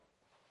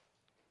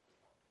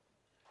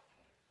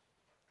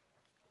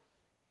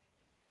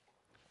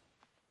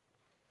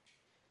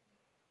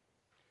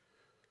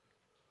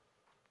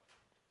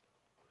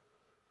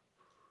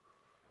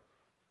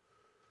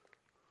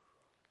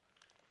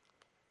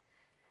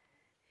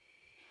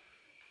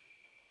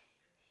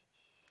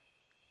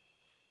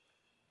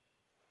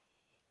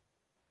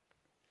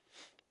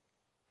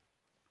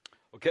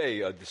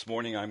Okay, this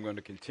morning I'm going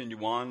to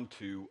continue on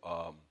to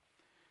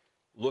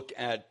look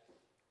at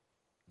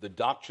the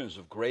doctrines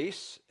of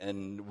grace,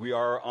 and we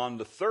are on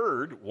the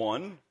third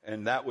one,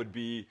 and that would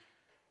be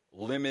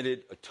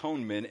limited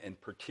atonement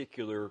and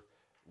particular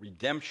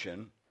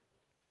redemption.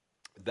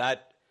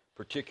 That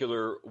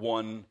particular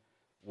one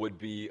would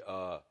be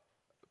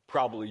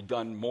probably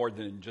done more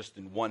than just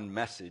in one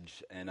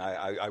message, and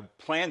I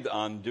planned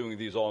on doing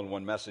these all in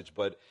one message,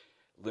 but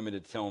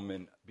limited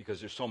atonement, because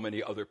there's so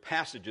many other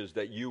passages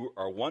that you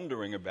are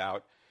wondering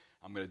about,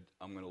 I'm going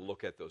to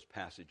look at those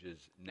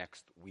passages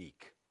next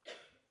week.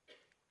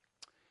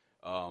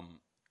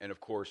 And of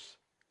course,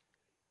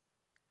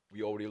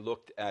 we already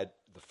looked at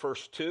the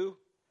first two,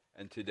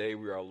 and today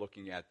we are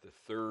looking at the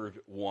third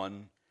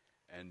one,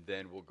 and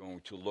then we're going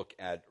to look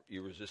at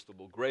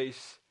irresistible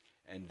grace,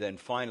 and then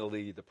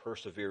finally the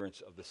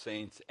perseverance of the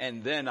saints.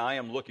 And then I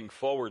am looking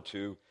forward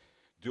to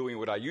doing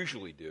what I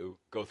usually do,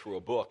 go through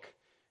a book,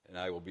 and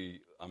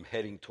I'm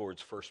heading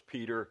towards 1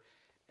 Peter,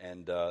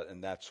 and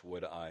that's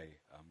what I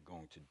am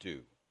going to do.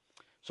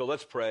 So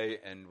let's pray,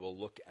 and we'll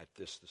look at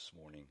this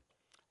morning.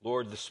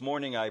 Lord, this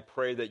morning I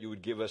pray that you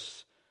would give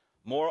us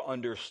more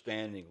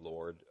understanding,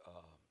 Lord,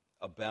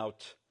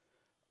 about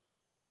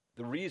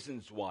the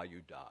reasons why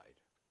you died,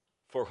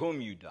 for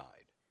whom you died.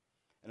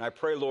 And I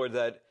pray, Lord,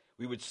 that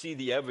we would see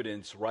the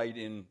evidence right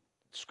in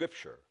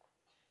Scripture,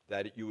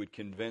 that you would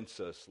convince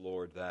us,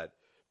 Lord, that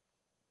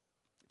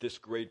this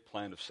great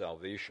plan of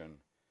salvation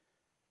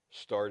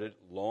started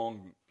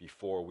long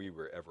before we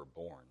were ever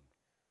born.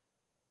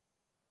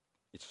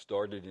 It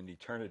started in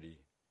eternity,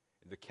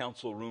 in the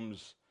council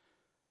rooms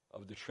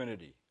of the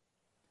Trinity.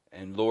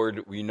 And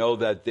Lord, we know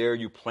that there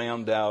you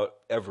planned out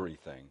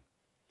everything,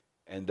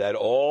 and that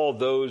all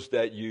those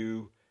that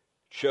you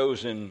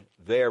chosen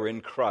there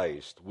in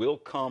Christ will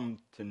come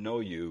to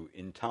know you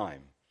in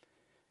time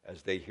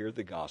as they hear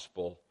the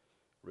gospel,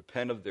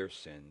 repent of their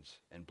sins,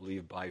 and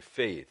believe by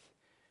faith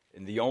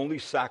in the only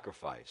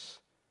sacrifice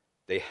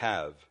they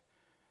have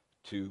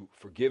to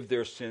forgive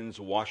their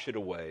sins, wash it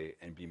away,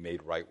 and be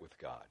made right with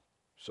God.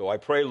 So I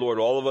pray, Lord,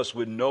 all of us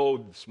would know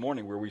this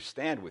morning where we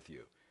stand with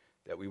you,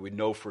 that we would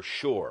know for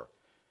sure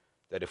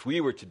that if we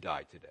were to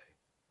die today,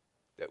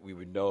 that we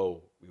would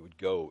know we would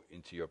go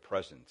into your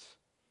presence.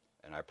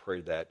 And I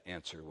pray that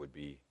answer would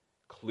be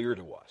clear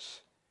to us,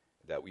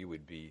 that we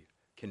would be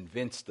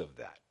convinced of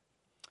that.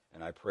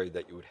 And I pray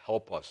that you would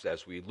help us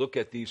as we look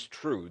at these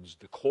truths,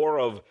 the core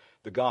of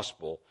the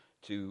gospel,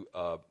 to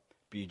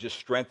be just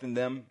strengthen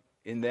them,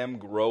 in them,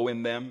 grow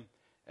in them,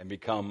 and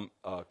become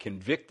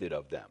convicted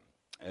of them.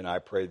 And I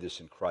pray this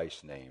in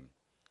Christ's name.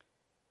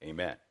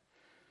 Amen.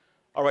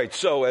 All right,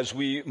 so as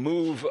we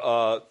move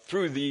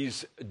through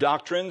these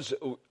doctrines,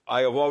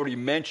 I have already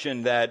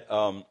mentioned that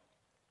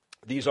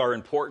these are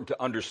important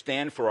to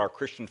understand for our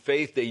Christian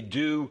faith. They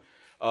do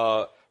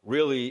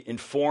really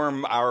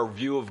inform our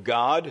view of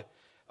God,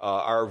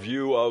 our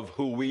view of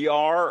who we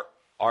are,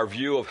 our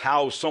view of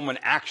how someone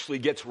actually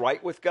gets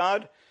right with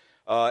God.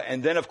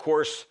 And then, of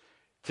course,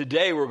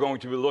 today we're going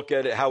to look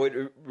at how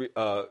it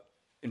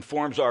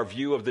informs our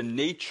view of the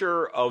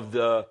nature of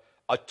the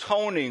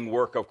atoning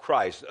work of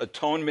Christ.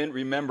 Atonement,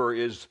 remember,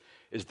 is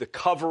the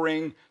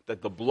covering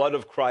that the blood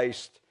of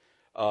Christ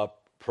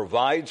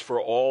provides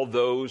for all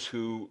those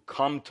who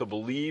come to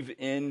believe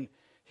in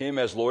him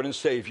as Lord and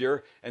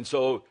Savior. And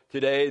so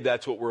today,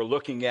 that's what we're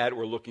looking at.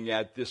 We're looking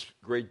at this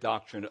great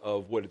doctrine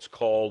of what it's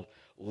called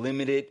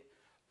limited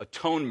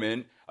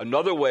atonement.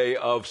 Another way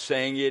of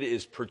saying it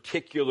is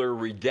particular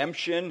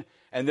redemption.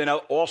 And then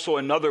also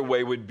another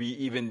way would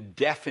be even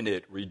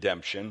definite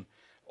redemption.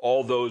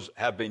 All those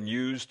have been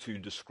used to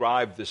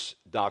describe this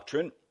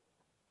doctrine.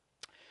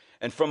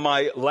 And from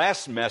my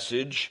last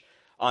message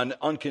on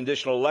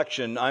unconditional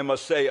election, I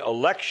must say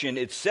election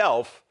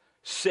itself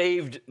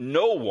saved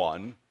no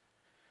one.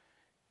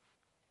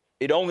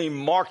 It only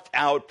marked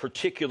out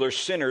particular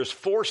sinners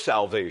for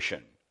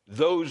salvation,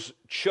 those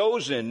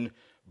chosen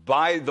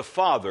by the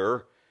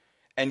Father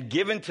and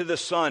given to the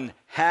Son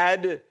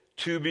had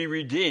to be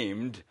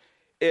redeemed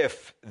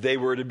if they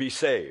were to be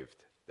saved.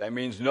 That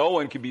means no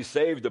one can be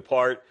saved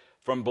apart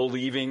from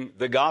believing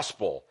the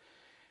gospel.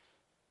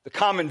 The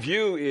common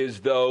view is,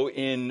 though,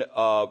 in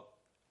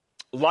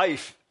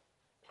life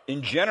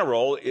in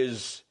general,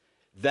 is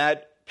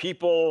that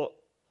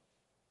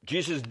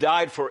Jesus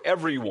died for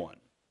everyone.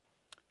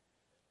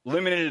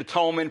 Limited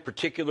atonement,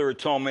 particular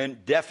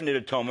atonement, definite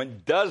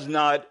atonement does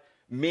not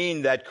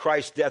mean that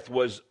Christ's death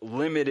was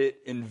limited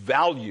in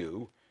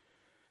value.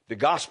 The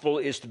gospel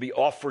is to be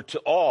offered to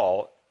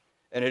all,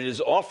 and it is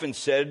often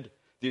said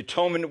the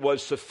atonement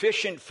was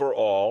sufficient for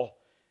all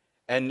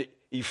and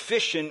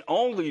efficient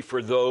only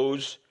for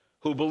those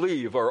who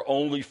believe, or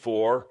only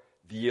for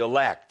the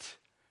elect.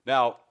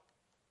 Now,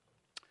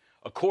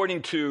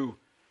 according to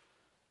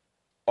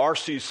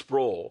R.C.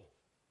 Sproul,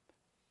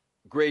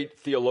 great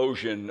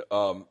theologian,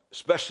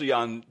 especially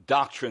on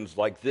doctrines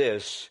like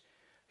this,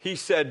 he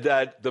said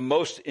that the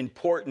most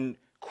important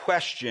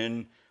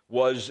question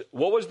was,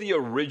 what was the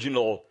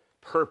original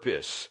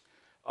purpose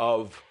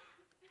of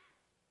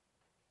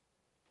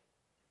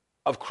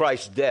of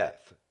Christ's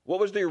death? What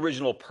was the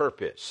original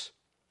purpose?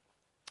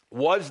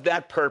 Was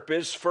that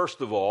purpose,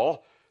 first of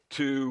all,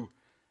 to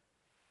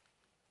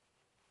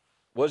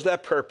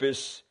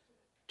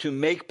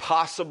make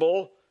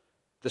possible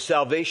the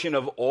salvation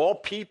of all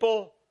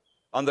people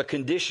on the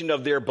condition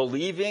of their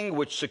believing,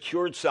 which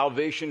secured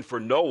salvation for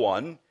no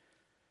one?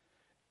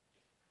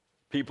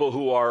 People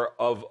who are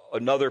of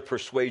another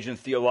persuasion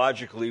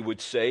theologically would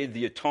say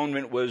the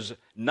atonement was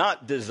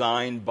not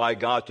designed by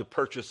God to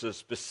purchase a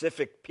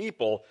specific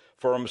people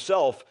for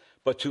himself,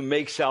 but to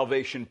make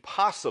salvation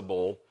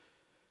possible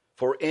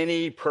for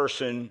any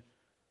person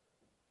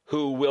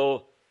who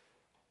will,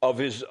 of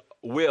his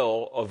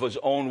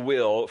own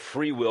will,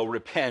 free will,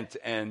 repent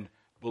and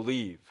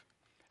believe.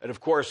 And of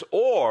course,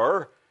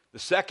 or the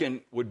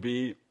second would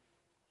be,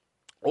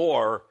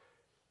 or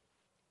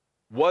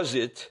was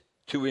it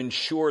to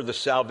ensure the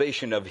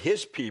salvation of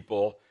his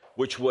people,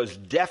 which was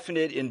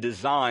definite in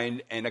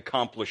design and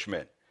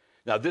accomplishment?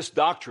 Now, this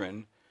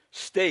doctrine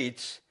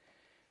states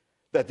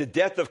that the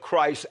death of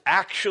Christ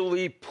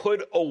actually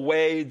put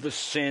away the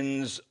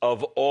sins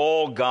of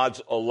all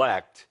God's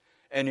elect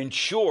and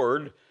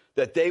ensured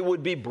that they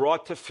would be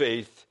brought to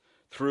faith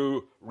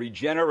through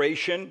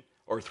regeneration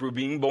or through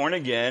being born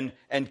again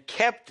and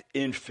kept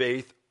in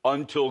faith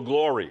until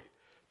glory.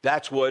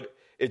 That's what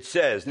it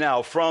says.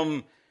 Now,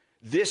 from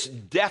this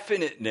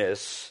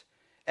definiteness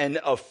and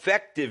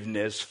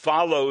effectiveness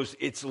follows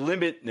its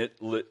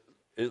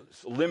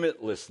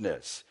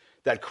limitlessness,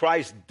 that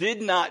Christ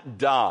did not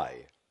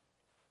die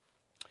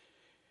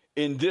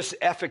in this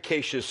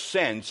efficacious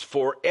sense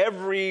for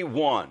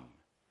everyone.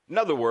 In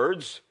other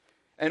words,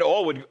 and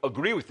all would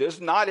agree with this,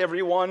 not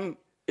everyone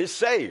is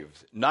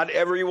saved. Not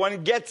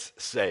everyone gets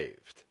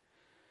saved.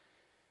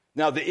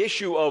 Now, the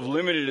issue of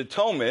limited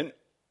atonement,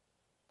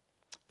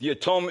 the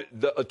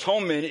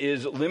atonement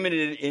is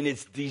limited in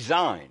its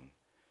design.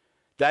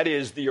 That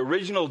is, the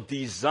original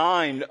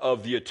design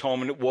of the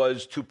atonement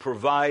was to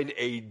provide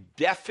a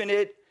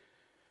definite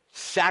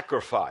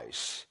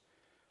sacrifice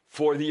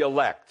for the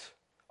elect,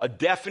 a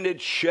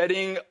definite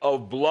shedding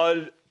of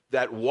blood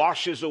that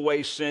washes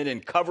away sin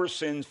and covers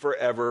sins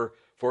forever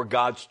for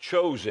God's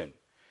chosen.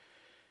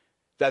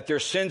 That their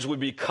sins would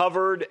be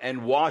covered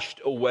and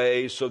washed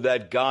away so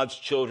that God's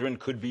children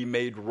could be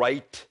made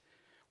right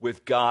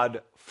with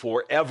God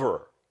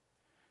forever.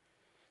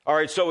 All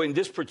right, so in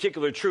this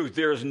particular truth,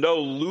 there is no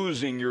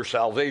losing your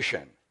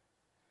salvation.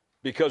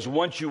 Because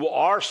once you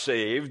are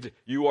saved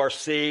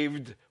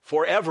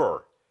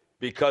forever.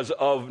 Because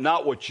of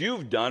not what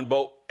you've done,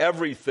 but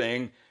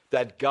everything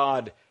that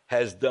God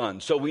has done.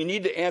 So we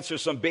need to answer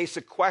some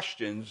basic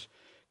questions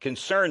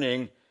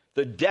concerning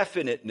the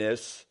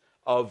definiteness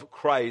of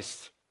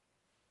Christ's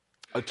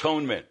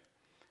atonement.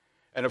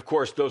 And of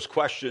course, those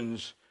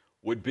questions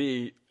would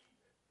be,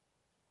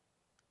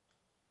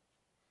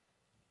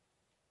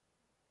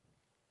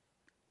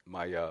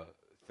 my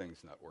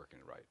thing's not working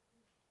right.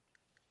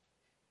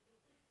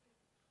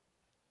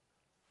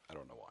 I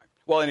don't know why.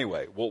 Well,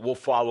 anyway, we'll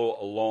follow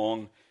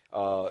along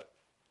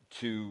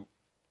to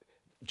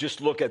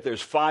just look at,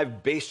 there's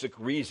 5 basic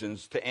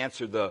reasons to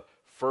answer the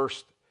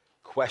first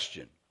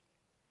question.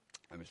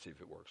 Let me see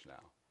if it works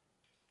now.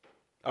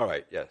 All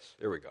right, yes,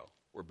 here we go.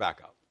 We're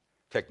back up.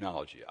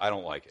 Technology, I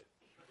don't like it.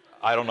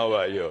 I don't know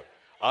about you.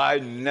 I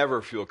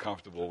never feel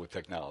comfortable with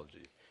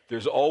technology.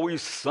 There's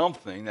always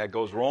something that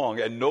goes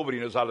wrong, and nobody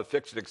knows how to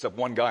fix it except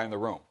one guy in the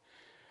room,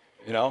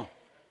 you know?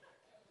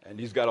 And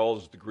he's got all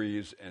his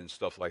degrees and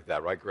stuff like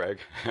that, right, Greg?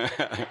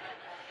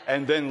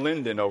 And then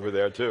Lyndon over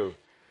there, too.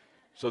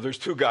 So there's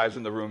 2 guys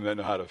in the room that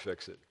know how to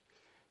fix it.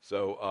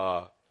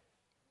 So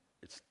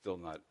it's still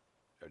not,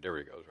 there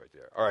he goes right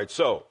there. All right,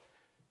 so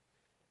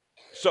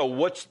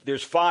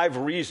there's 5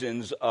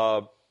 reasons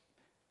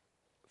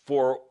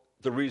for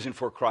the reason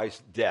for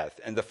Christ's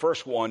death. And the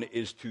first one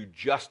is to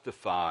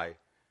justify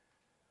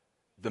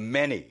the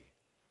many.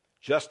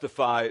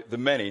 Justify the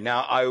many.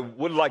 Now, I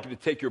would like you to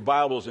take your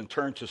Bibles and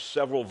turn to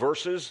several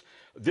verses.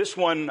 This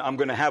one I'm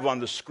going to have on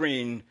the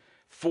screen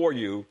for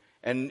you,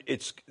 and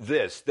it's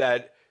this,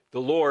 that the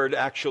Lord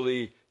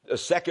actually, a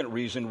second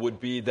reason would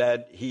be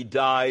that he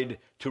died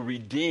to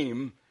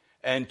redeem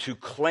and to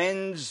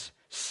cleanse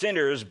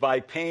sinners by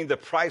paying the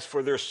price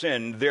for their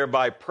sin,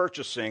 thereby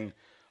purchasing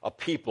a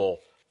people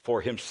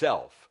for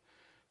himself.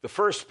 The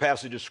first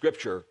passage of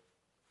Scripture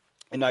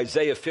in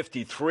Isaiah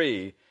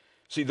 53,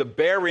 see, the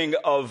bearing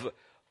of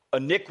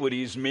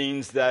iniquities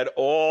means that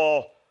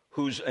all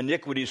whose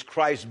iniquities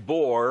Christ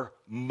bore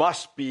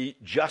must be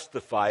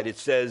justified. It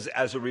says,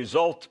 as a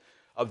result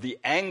of the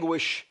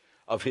anguish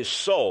of his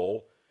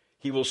soul,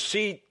 he will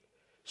see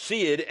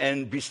it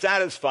and be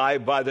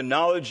satisfied by the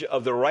knowledge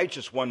of the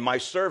righteous one. My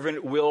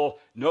servant will,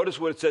 notice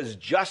what it says,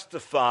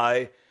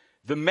 justify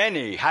the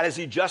many. How does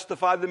he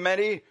justify the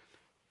many?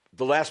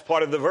 The last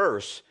part of the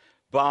verse,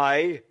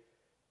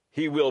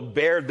 he will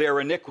bear their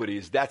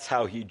iniquities. That's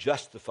how he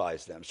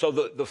justifies them. So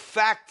the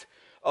fact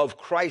of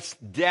Christ's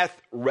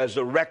death,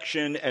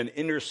 resurrection, and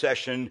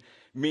intercession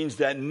means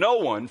that no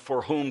one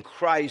for whom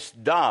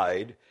Christ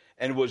died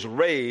and was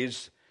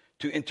raised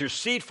to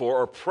intercede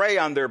for or pray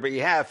on their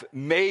behalf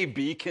may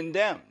be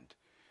condemned.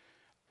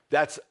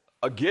 That's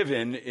a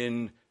given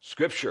in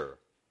Scripture.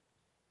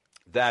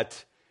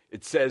 That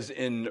it says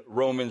in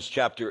Romans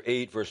chapter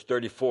 8, verse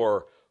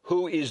 34,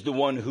 who is the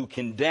one who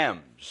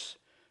condemns?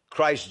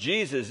 Christ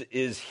Jesus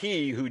is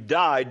he who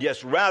died,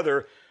 yes,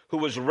 rather, who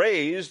was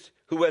raised,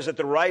 who is at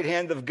the right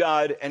hand of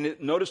God, and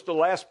notice the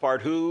last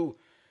part, who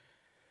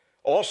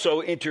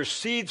also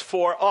intercedes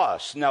for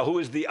us. Now, who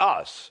is the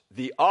us?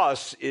 The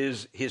us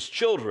is his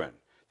children.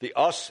 The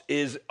us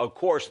is, of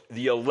course,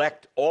 the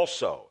elect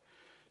also.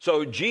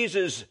 So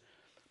Jesus'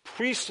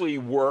 priestly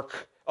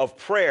work of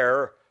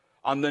prayer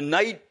on the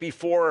night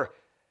before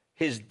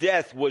his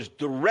death was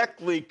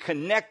directly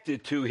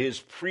connected to his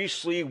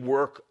priestly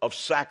work of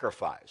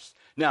sacrifice.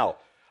 Now,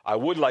 I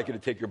would like you to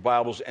take your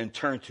Bibles and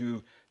turn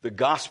to the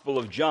Gospel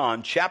of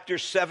John, chapter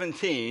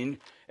 17,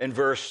 and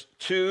verse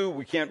 2.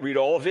 We can't read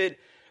all of it.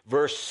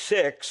 Verse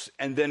 6,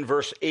 and then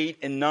verse 8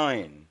 and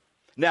 9.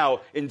 Now,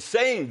 in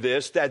saying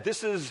this, that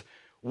this is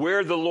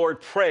where the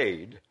Lord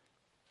prayed,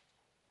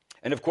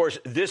 and of course,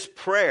 this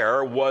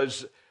prayer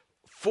was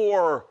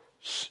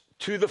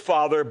to the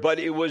Father, but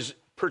it was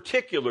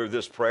particular,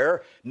 this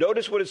prayer.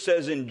 Notice what it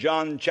says in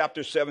John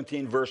chapter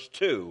 17, verse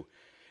 2.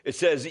 It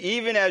says,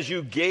 even as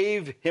you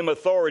gave him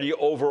authority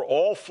over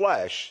all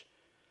flesh,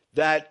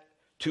 that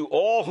to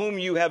all whom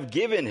you have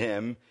given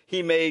him,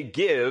 he may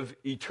give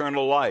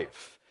eternal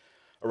life.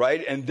 All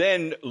right, and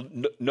then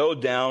go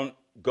down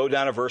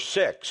to verse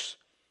 6.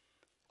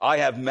 I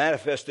have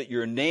manifested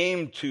your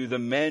name to the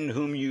men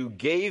whom you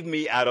gave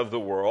me out of the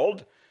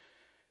world.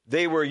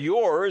 They were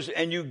yours,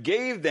 and you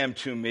gave them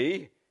to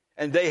me,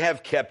 and they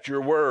have kept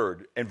your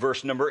word. And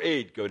verse number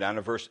 8, go down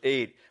to verse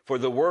 8. For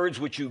the words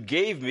which you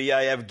gave me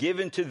I have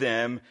given to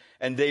them,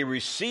 and they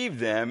received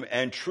them,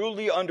 and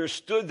truly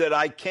understood that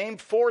I came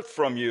forth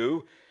from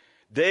you.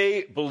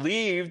 They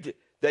believed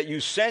that you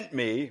sent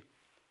me.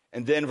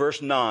 And then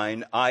verse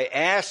 9, I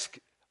ask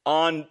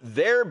on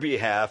their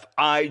behalf.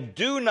 I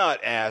do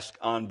not ask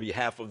on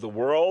behalf of the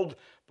world,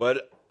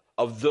 but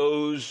of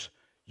those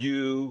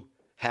you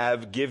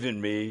have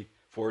given me,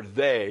 for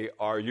they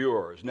are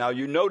yours. Now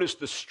you notice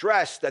the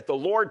stress that the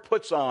Lord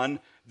puts on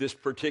this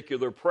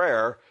particular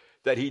prayer,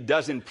 that he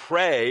doesn't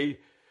pray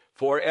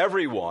for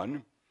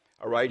everyone.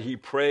 All right, he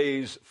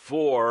prays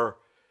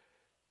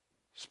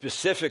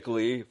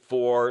specifically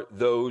for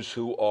those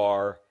who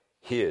are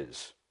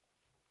his.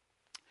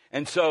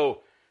 And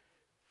so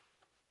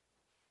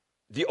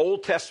the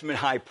Old Testament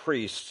high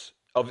priests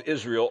of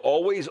Israel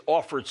always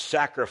offered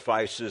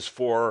sacrifices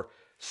for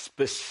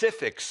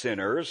specific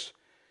sinners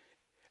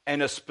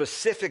and a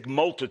specific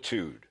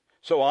multitude.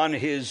 So on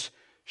his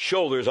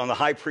shoulders, on the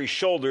high priest's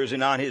shoulders,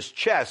 and on his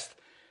chest,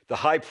 the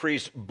high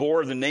priest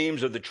bore the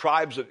names of the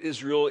tribes of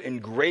Israel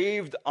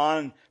engraved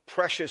on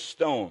precious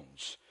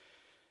stones.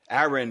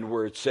 Aaron,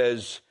 where it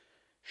says,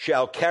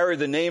 shall carry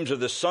the names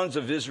of the sons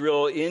of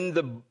Israel in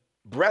the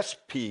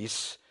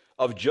breastpiece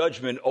of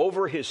judgment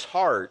over his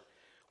heart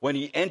when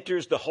he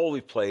enters the holy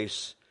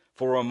place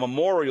for a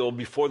memorial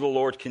before the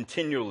Lord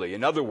continually.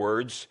 In other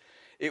words,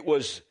 it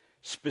was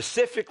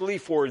specifically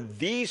for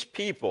these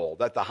people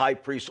that the high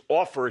priest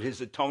offered his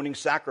atoning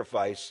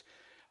sacrifice,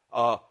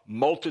 a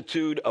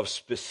multitude of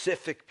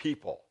specific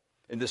people.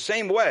 In the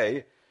same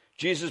way,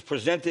 Jesus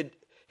presented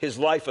his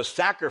life a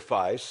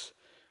sacrifice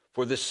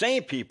for the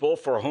same people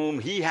for whom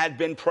he had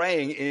been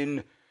praying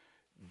in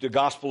the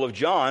Gospel of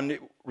John,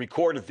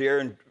 recorded there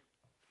in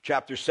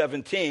chapter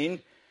 17,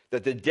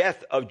 that the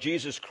death of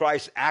Jesus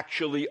Christ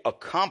actually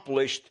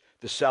accomplished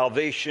the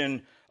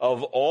salvation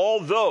of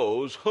all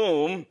those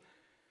whom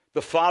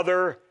the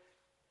Father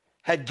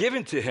had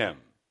given to him.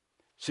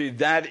 See,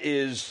 that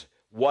is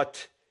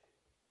what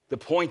the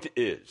point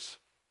is.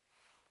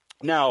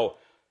 Now,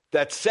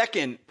 that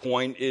second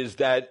point is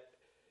that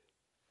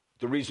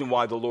the reason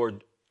why the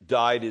Lord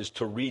died is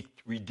to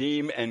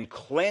redeem and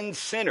cleanse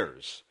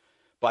sinners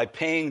by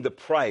paying the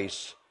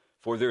price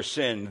for their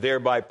sin,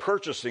 thereby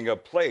purchasing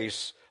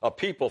a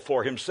people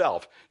for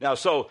himself. Now,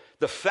 so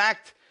the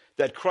fact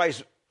that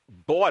Christ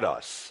bought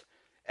us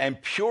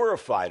and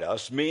purified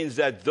us means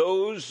that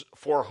those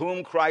for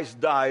whom Christ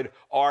died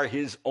are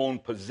his own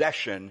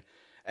possession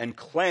and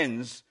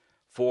cleansed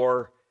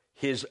for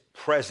his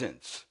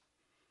presence.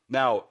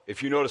 Now,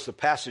 if you notice the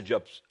passage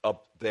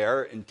up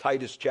there in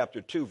Titus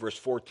chapter 2, verse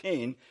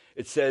 14,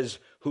 it says,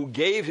 who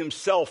gave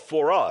himself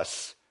for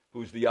us,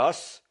 who's the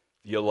us?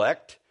 The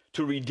elect,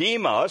 to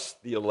redeem us,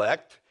 the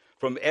elect,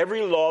 from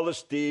every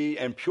lawless deed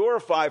and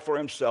purify for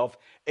himself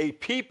a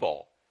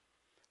people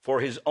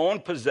for his own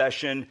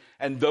possession,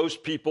 and those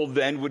people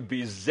then would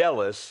be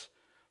zealous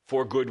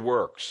for good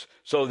works.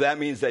 So that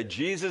means that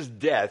Jesus'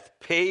 death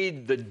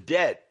paid the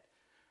debt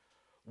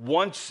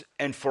once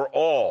and for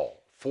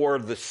all for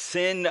the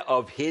sin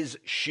of his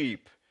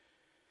sheep.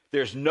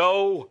 There's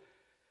no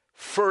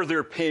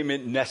further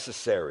payment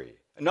necessary.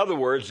 In other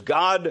words,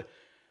 God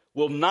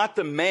will not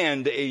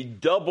demand a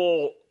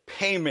double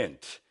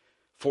payment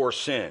for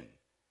sin.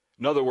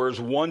 In other words,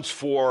 once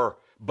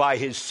by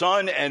his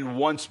son and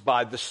once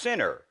by the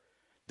sinner.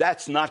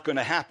 That's not going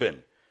to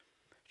happen.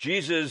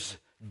 Jesus'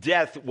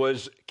 death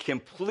was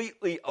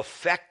completely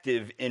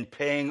effective in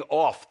paying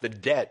off the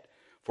debt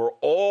for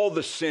all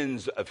the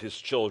sins of his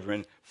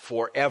children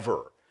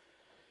forever.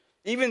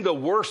 Even the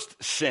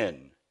worst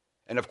sin,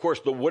 and of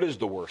course, what is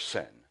the worst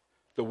sin?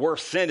 The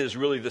worst sin is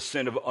really the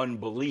sin of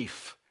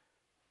unbelief.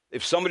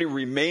 If somebody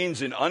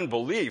remains in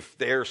unbelief,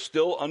 they're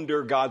still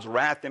under God's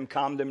wrath and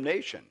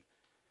condemnation.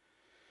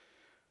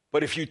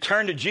 But if you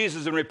turn to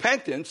Jesus in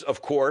repentance,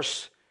 of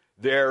course,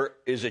 there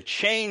is a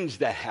change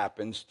that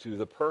happens to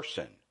the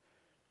person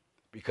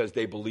because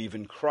they believe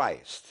in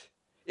Christ.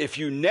 If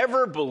you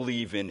never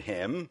believe in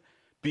him,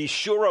 be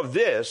sure of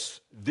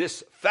this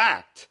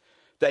fact,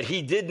 that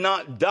he did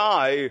not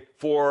die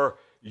for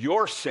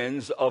your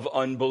sins of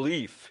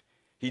unbelief.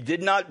 He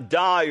did not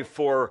die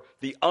for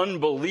the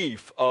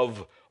unbelief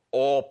of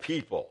all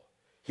people.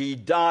 He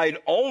died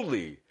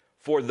only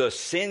for the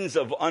sins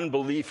of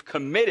unbelief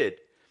committed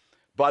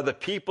by the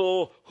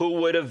people who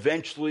would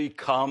eventually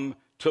come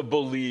to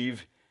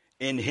believe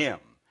in him.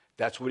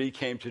 That's what he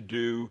came to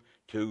do,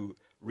 to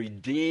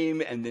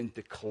redeem and then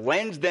to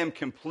cleanse them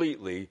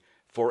completely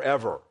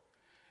forever.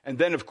 And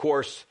then, of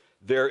course,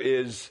 there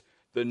is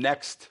the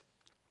next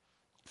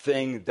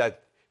thing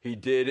that he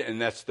did,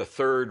 and that's the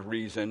third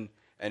reason,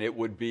 and it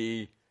would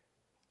be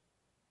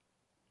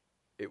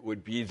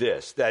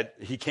this, that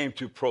he came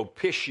to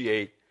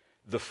propitiate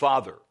the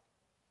Father.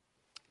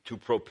 To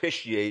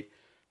propitiate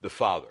the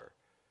Father.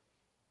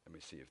 Let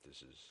me see if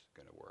this is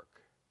going to work.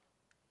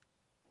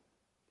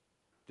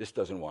 This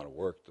doesn't want to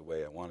work the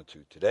way I want it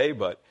to today,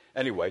 but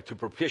anyway, to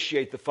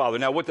propitiate the Father.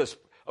 Now, what does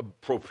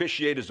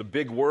propitiate is a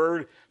big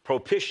word.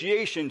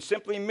 Propitiation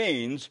simply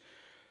means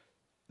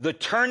the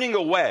turning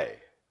away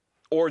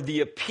or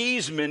the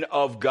appeasement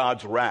of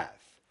God's wrath.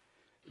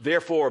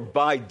 Therefore,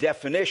 by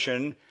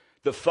definition,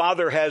 the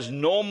Father has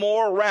no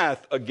more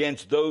wrath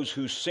against those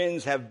whose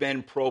sins have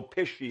been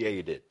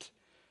propitiated.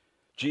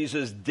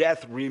 Jesus'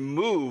 death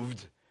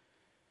removed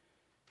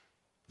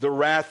the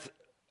wrath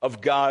of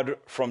God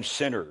from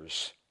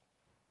sinners.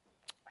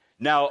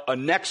 Now, a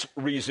next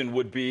reason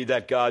would be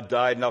that God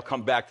died, and I'll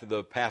come back to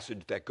the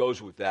passage that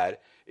goes with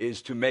that,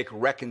 is to make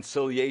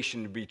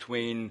reconciliation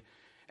between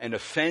an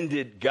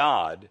offended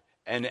God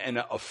and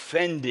an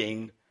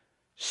offending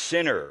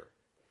sinner.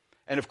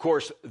 And of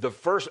course, the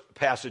first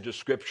passage of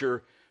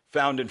Scripture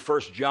found in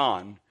 1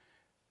 John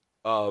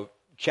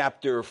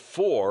chapter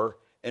 4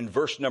 and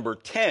verse number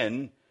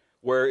 10,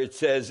 where it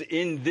says,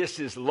 In this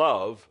is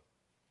love,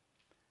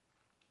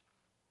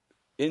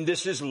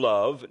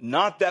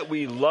 not that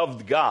we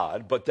loved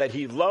God, but that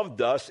he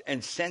loved us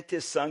and sent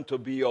his Son to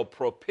be a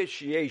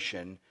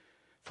propitiation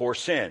for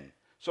sin.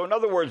 So in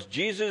other words,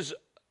 Jesus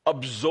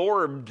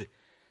absorbed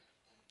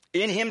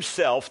in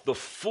himself the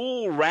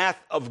full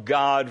wrath of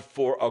God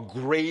for a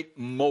great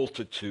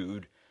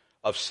multitude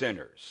of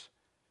sinners.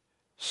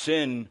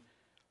 Sin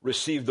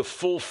received the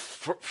full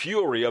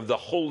fury of a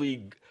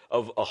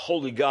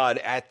holy God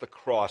at the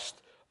cross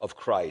of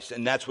Christ.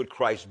 And that's what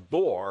Christ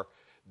bore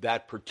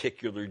that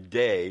particular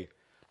day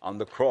on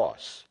the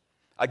cross.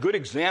 A good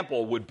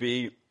example would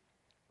be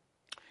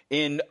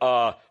in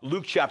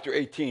Luke chapter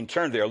 18.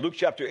 Turn there. Luke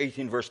chapter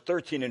 18, verse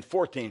 13 and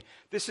 14.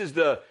 This is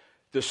the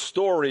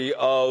story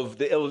of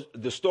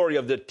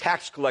the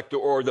tax collector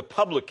or the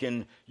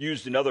publican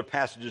used in other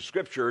passages of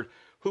Scripture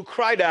who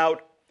cried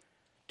out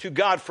to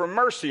God for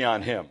mercy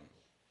on him.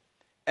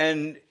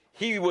 And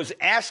he was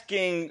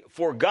asking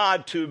for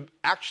God to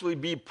actually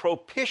be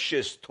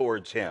propitious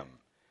towards him.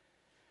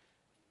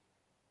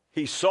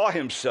 He saw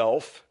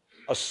himself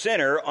a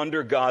sinner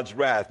under God's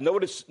wrath.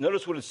 Notice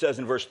what it says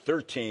in verse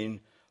 13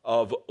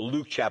 of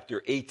Luke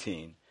chapter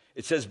 18.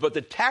 It says, But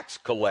the tax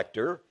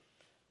collector,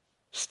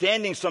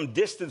 standing some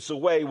distance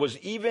away, was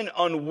even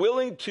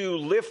unwilling to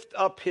lift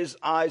up his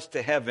eyes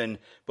to heaven,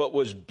 but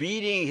was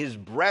beating his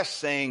breast,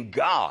 saying,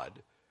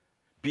 God,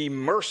 be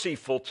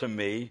merciful to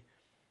me,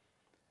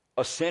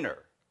 a sinner.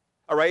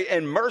 All right,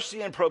 and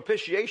mercy and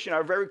propitiation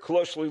are very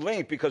closely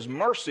linked because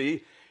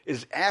mercy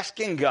is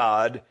asking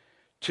God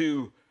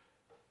to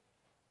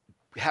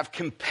have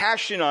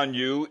compassion on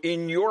you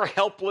in your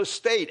helpless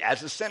state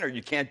as a sinner.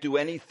 You can't do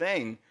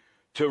anything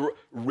to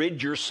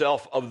rid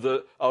yourself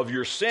of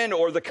your sin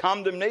or the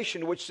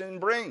condemnation which sin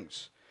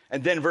brings.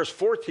 And then verse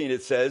 14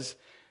 it says,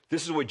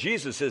 this is what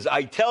Jesus says,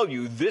 I tell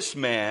you, this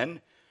man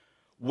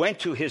went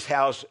to his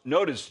house,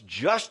 notice,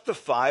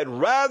 justified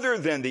rather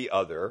than the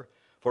other,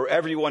 for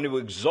everyone who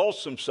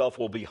exalts himself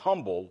will be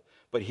humbled,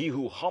 but he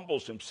who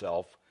humbles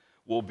himself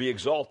will be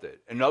exalted.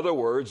 In other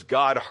words,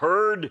 God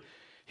heard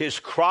his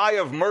cry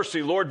of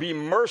mercy, Lord, be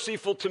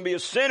merciful to me, a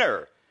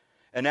sinner.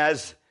 And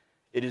as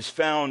it is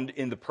found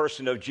in the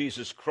person of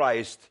Jesus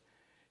Christ,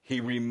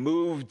 he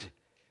removed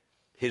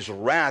his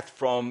wrath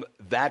from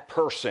that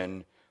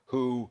person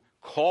who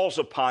calls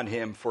upon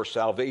him for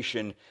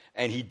salvation,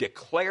 and he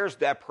declares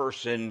that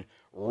person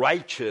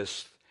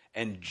righteous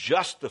and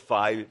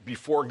justified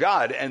before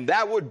God. And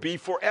that would be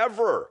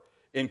forever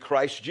in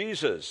Christ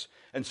Jesus.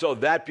 And so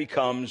that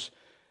becomes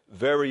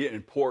very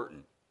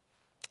important.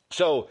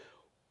 So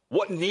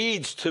what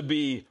needs to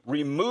be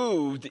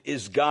removed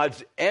is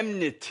God's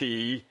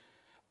enmity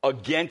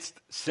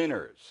against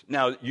sinners.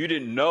 Now, you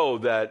didn't know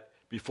that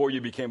before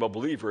you became a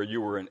believer,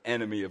 you were an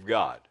enemy of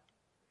God,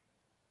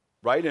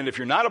 right? And if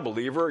you're not a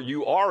believer,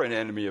 you are an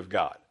enemy of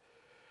God,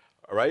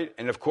 all right?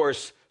 And of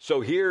course,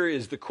 so here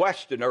is the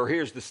question, or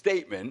here's the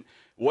statement: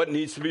 what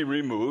needs to be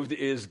removed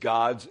is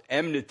God's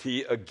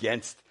enmity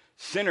against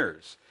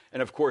sinners.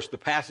 And of course, the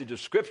passage of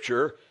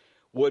Scripture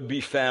would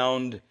be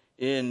found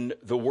in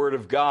the Word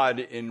of God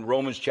in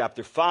Romans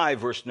chapter 5,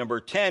 verse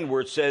number 10,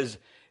 where it says,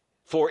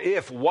 "For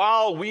if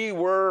while we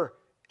were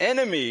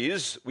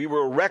enemies, we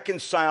were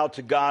reconciled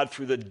to God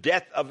through the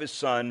death of his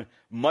Son,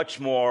 much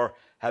more,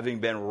 having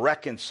been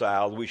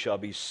reconciled, we shall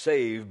be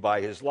saved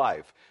by his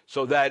life."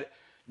 So that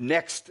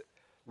next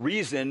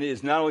reason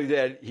is not only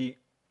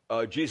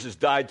that Jesus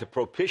died to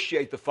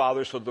propitiate the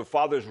Father so the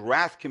Father's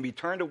wrath can be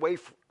turned away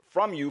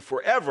from you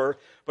forever,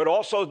 but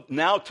also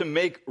now to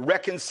make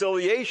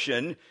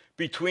reconciliation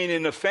between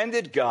an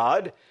offended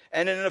God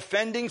and an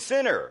offending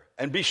sinner.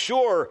 And be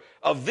sure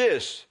of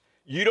this: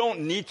 you don't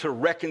need to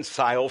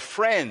reconcile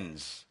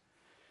friends.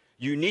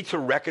 You need to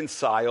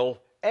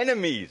reconcile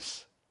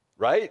enemies,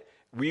 right?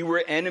 We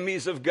were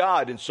enemies of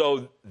God, and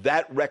so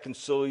that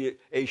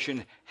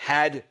reconciliation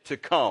had to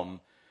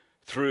come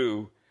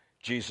through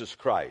Jesus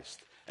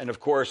Christ. And of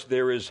course,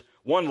 there is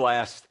one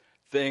last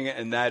thing,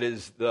 and that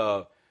is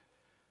the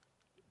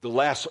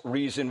last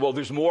reason. Well,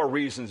 there's more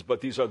reasons,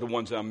 but these are the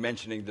ones that I'm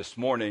mentioning this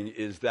morning,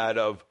 is that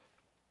of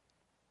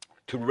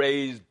to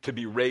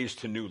be raised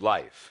to new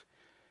life.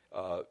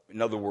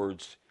 In other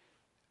words,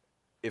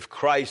 if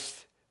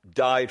Christ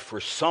died for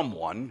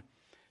someone,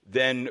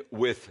 then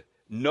with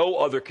no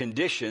other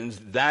conditions,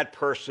 that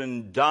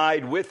person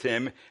died with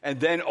him and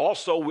then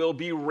also will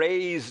be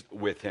raised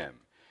with him.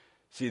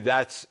 See,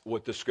 that's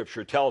what the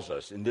Scripture tells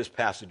us in this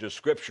passage of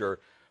Scripture.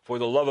 For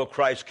the love of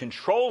Christ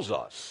controls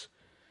us,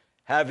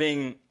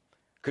 having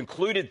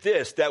concluded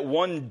this, that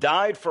one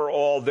died for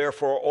all,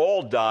 therefore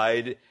all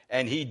died,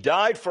 and he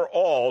died for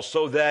all,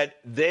 so that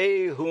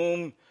they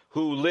who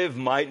live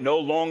might no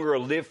longer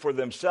live for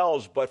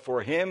themselves, but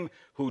for him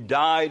who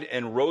died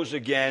and rose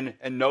again,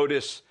 and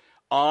notice,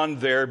 on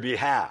their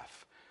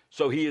behalf.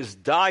 So he is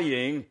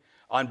dying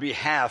on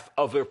behalf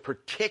of a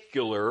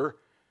particular,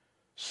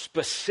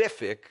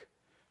 specific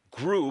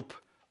group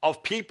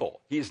of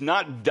people. He's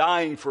not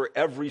dying for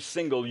every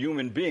single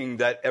human being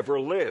that ever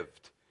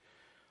lived.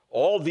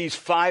 All these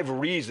 5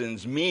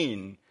 reasons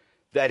mean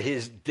that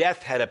his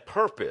death had a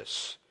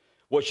purpose,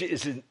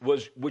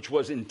 which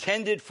was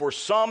intended for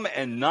some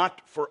and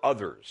not for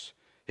others.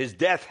 His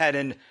death had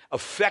an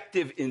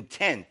effective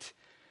intent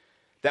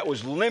that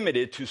was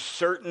limited to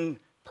certain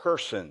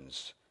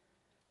persons.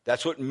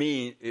 That's what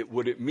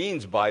it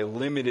means by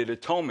limited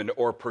atonement,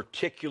 or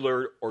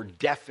particular or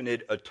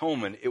definite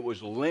atonement. It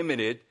was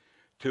limited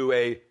to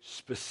a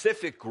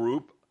specific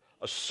group,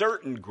 a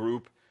certain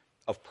group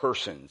of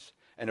persons.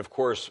 And of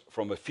course,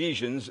 from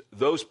Ephesians,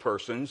 those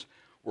persons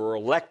were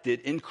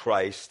elected in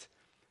Christ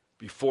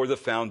before the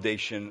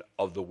foundation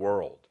of the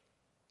world.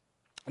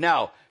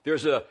 Now,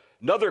 there's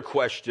another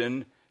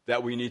question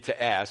that we need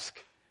to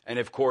ask, and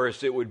of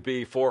course, it would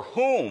be, for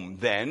whom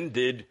then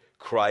did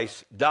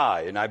Christ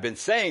die? And I've been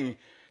saying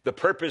the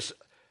purpose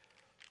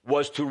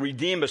was to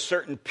redeem a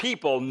certain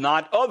people,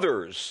 not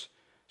others.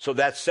 So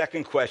that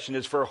second question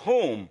is, for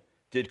whom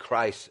did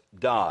Christ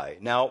die?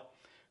 Now,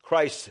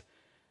 Christ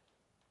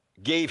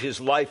gave his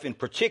life in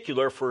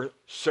particular for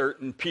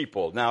certain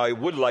people. Now, I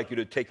would like you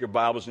to take your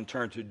Bibles and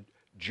turn to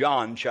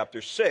John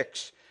chapter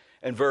 6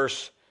 and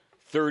verse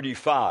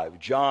 35.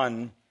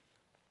 John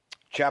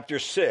chapter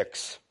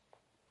 6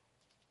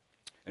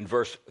 and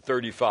verse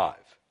 35.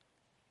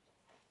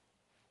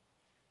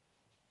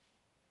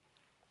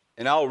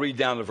 And I'll read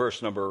down to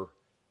verse number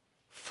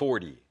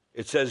 40.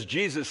 It says,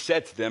 Jesus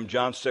said to them,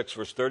 John 6,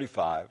 verse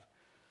 35,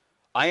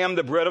 "I am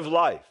the bread of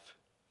life.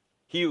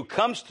 He who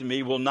comes to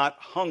me will not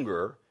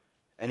hunger,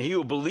 and he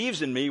who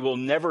believes in me will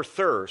never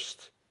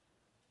thirst.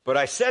 But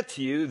I said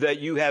to you that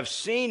you have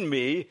seen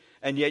me,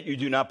 and yet you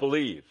do not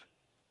believe.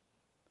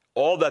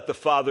 All that the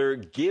Father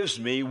gives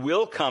me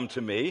will come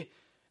to me,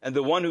 and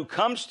the one who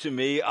comes to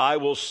me I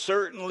will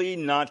certainly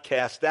not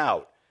cast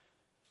out.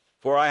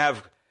 For I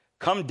have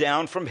come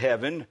down from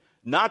heaven,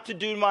 not to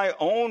do my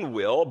own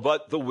will,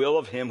 but the will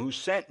of him who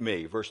sent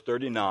me." Verse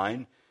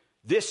 39,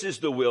 "This is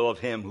the will of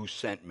him who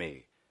sent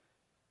me,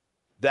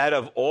 that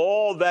of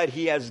all that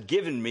he has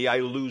given me I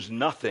lose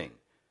nothing,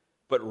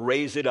 but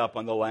raise it up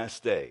on the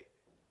last day.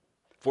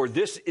 For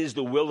this is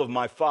the will of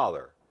my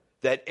Father,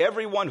 that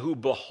everyone who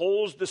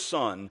beholds the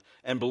Son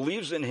and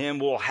believes in him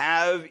will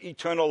have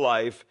eternal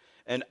life,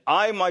 and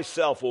I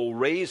myself will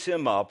raise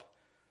him up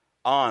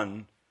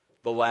on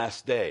the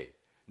last day."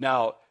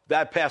 Now,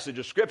 that passage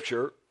of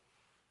Scripture,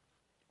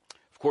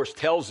 of course,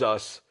 tells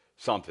us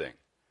something.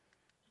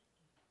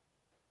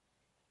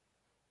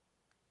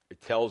 It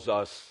tells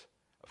us,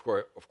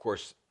 of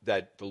course,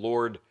 that the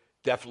Lord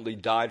definitely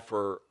died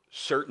for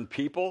certain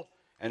people.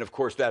 And of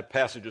course, that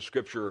passage of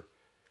Scripture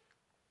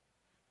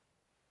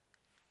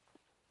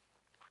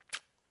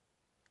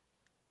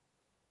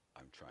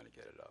trying to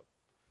get it up.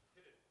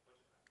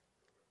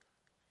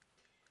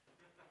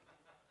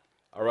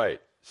 All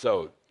right,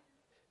 so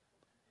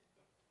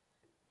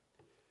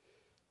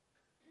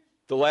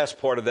the last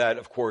part of that,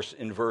 of course,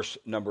 in verse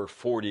number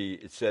 40,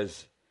 it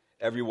says,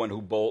 everyone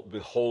who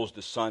beholds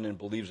the Son and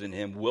believes in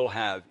him will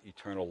have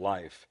eternal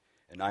life,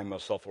 and I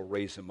myself will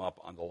raise him up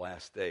on the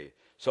last day.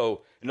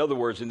 So, in other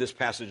words, in this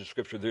passage of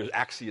Scripture, there's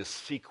actually a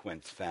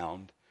sequence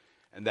found,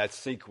 and that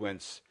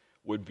sequence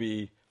would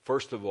be,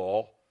 first of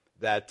all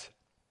that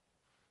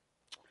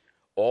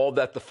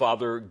the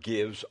Father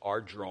gives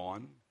are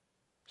drawn.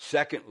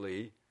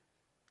 Secondly,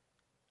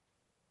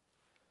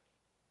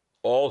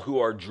 all who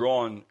are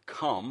drawn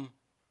come.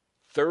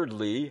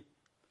 Thirdly,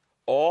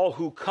 all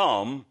who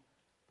come,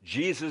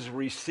 Jesus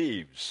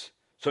receives.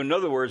 So in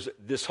other words,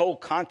 this whole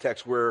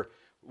context where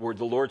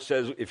the Lord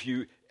says,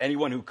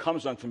 anyone who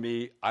comes unto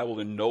me, I will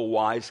in no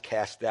wise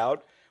cast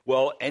out.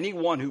 Well,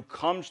 anyone who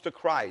comes to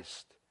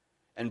Christ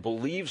and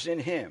believes in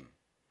him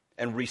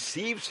and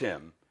receives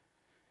him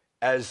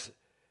as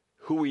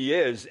who he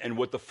is and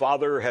what the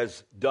Father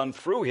has done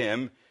through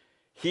him,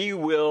 he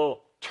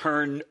will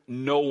turn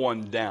no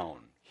one down.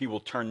 He will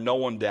turn no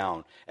one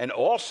down. And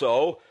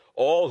also,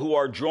 all who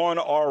are drawn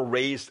are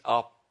raised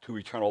up to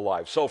eternal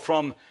life. So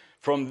from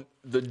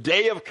the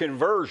day of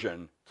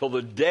conversion till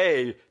the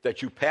day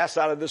that you pass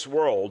out of this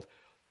world,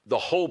 the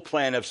whole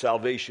plan of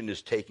salvation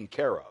is taken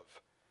care of.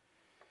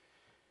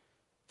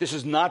 This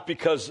is not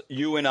because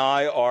you and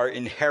I are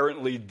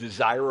inherently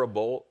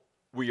desirable.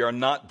 We are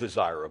not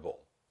desirable.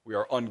 We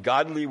are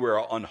ungodly. We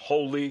are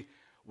unholy.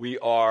 We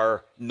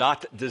are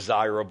not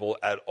desirable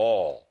at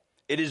all.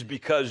 It is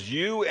because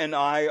you and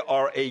I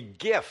are a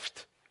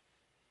gift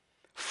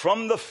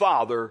from the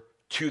Father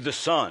to the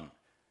Son.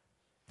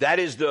 That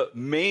is the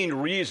main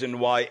reason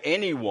why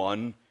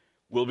anyone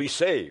will be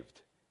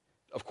saved.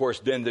 Of course,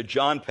 then the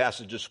John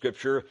passage of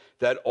Scripture,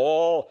 that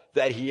all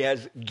that he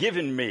has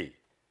given me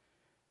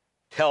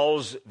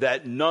tells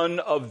that none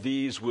of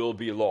these will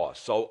be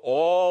lost. So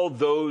all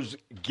those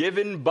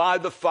given by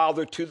the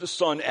Father to the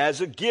Son as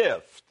a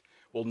gift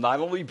will not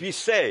only be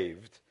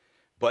saved,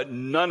 but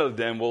none of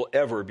them will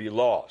ever be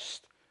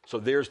lost. So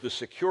there's the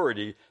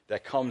security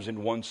that comes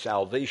in one's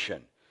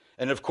salvation.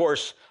 And of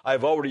course,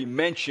 I've already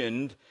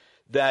mentioned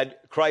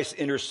that Christ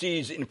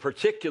intercedes in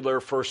particular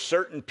for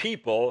certain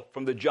people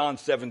from the John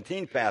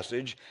 17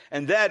 passage,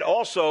 and that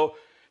also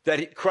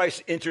that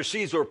Christ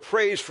intercedes or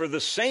prays for the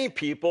same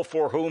people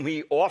for whom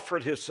he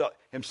offered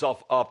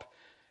himself up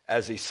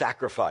as a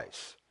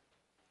sacrifice,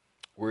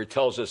 where it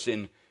tells us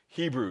in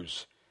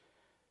Hebrews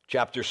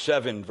chapter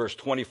 7, verse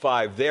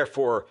 25,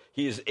 therefore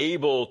he is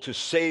able to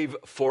save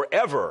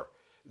forever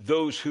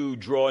those who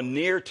draw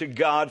near to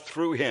God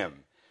through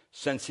him,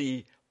 since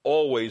he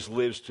always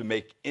lives to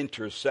make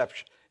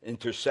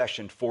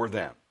intercession for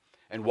them.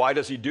 And why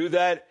does he do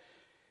that?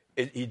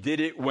 He did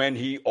it when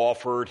he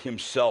offered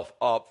himself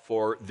up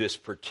for this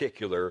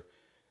particular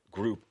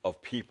group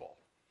of people.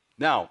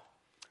 Now,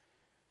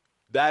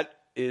 that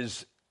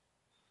is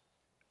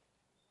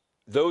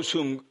those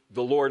whom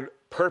the Lord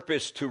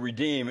purposed to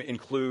redeem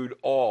include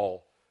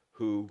all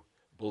who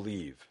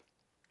believe.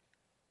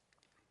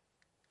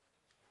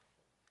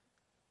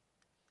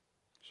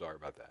 Sorry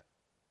about that.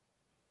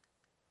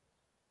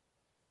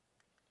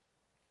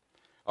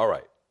 All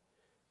right.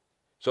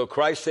 So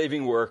Christ's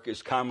saving work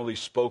is commonly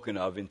spoken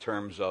of in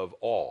terms of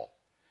all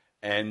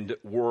and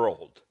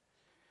world.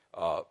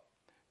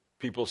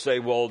 People say,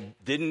 well,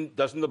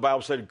 doesn't the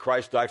Bible say that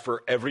Christ died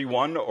for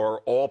everyone or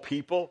all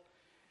people?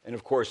 And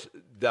of course,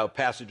 the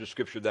passage of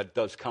Scripture that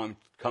does come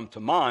to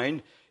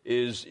mind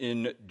is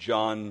in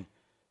John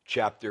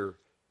chapter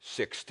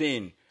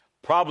 16.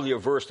 Probably a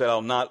verse that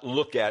I'll not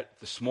look at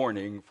this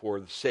morning for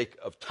the sake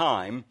of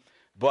time,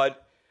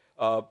 but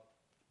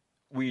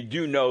we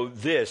do know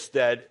this,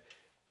 that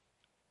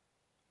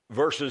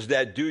verses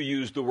that do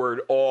use the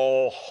word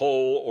all,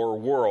 whole, or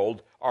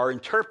world are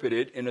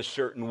interpreted in a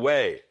certain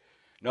way.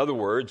 In other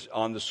words,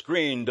 on the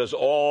screen, does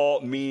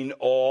all mean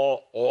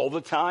all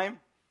the time?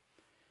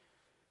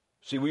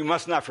 See, we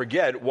must not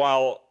forget,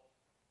 while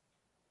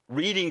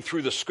reading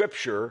through the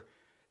Scripture,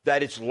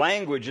 that its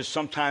language is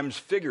sometimes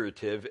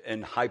figurative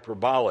and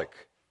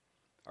hyperbolic.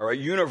 All right,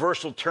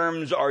 universal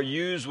terms are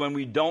used when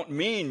we don't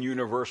mean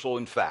universal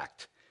in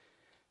fact.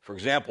 For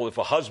example, if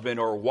a husband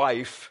or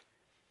wife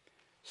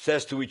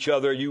says to each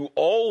other, you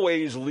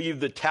always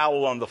leave the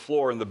towel on the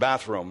floor in the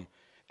bathroom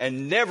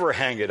and never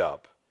hang it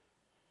up.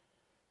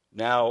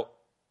 Now,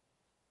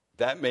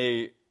 that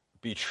may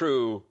be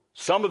true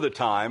some of the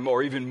time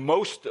or even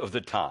most of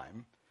the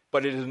time,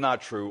 but it is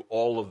not true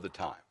all of the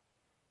time.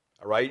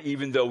 All right,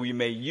 even though we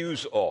may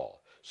use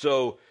all.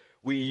 So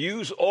we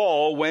use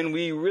all when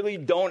we really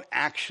don't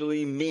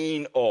actually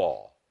mean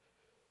all.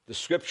 The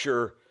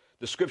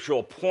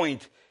scriptural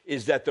point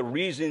is that the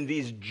reason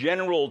these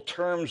general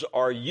terms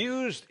are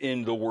used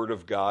in the Word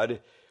of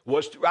God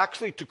was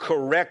to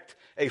correct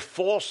a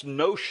false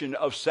notion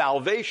of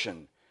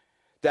salvation,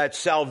 that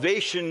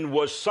salvation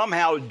was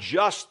somehow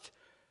just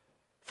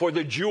for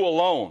the Jew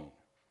alone,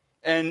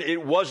 and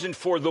it wasn't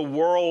for the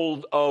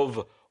world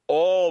of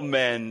all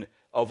men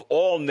of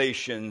all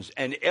nations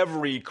and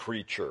every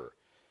creature.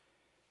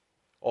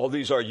 All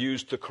these are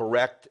used to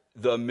correct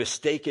the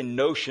mistaken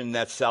notion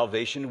that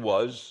salvation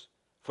was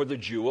for the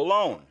Jew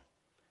alone.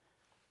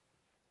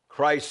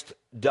 Christ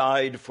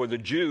died for the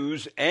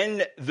Jews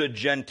and the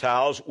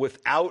Gentiles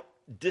without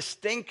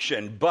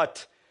distinction,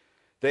 but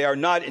they are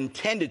not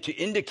intended to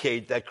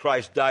indicate that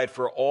Christ died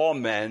for all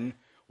men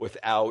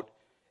without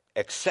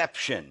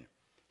exception.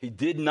 He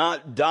did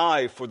not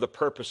die for the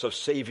purpose of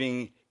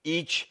saving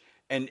each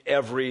and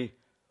every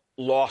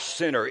lost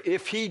sinner.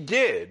 If he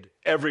did,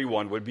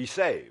 everyone would be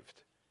saved.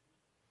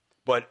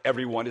 But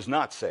everyone is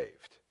not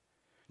saved.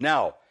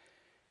 Now,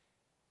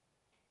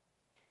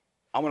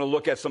 I'm going to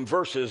look at some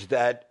verses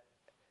that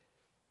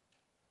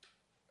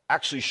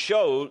actually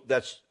show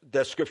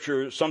that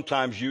Scripture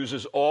sometimes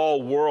uses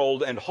all,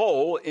 world, and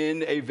whole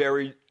in a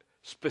very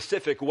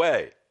specific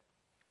way.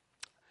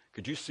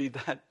 Could you see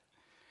that?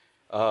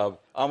 I'm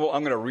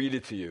going to read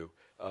it to you.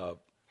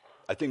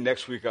 I think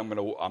next week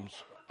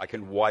I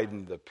can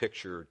widen the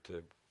picture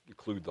to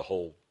include the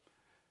whole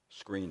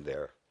screen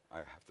there. I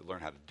have to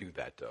learn how to do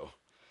that, though.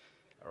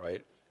 All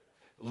right?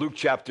 Luke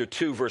chapter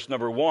 2, verse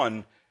number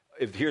 1.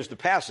 Here's the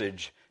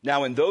passage.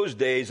 Now in those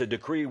days a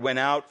decree went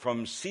out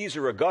from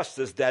Caesar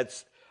Augustus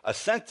that a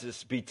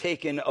census be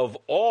taken of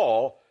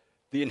all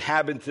the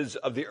inhabitants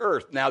of the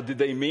earth. Now, did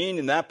they mean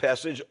in that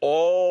passage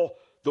all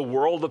the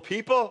world of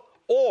people?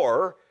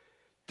 Or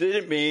did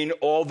it mean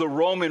all the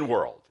Roman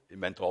world? It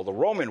meant all the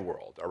Roman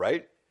world, all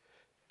right?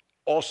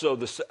 Also,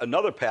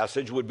 another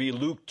passage would be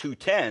Luke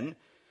 2:10.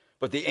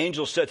 But the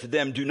angel said to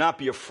them, do not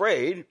be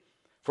afraid,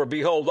 for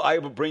behold, I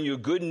will bring you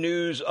good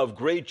news of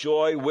great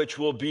joy, which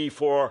will be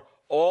for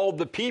all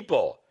the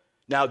people.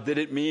 Now, did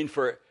it mean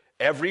for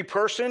every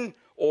person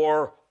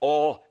or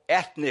all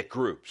ethnic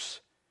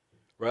groups?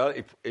 Well,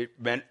 it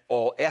meant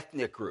all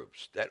ethnic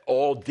groups, that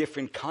all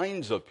different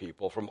kinds of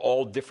people from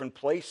all different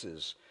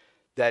places,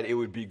 that it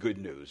would be good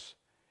news.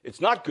 It's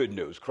not good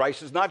news.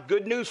 Christ is not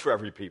good news for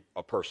every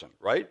person,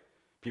 right?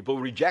 People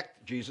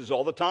reject Jesus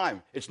all the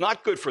time. It's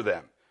not good for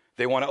them.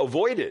 They want to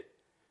avoid it.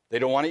 They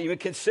don't want to even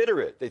consider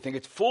it. They think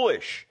it's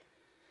foolish.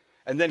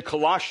 And then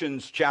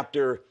Colossians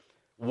chapter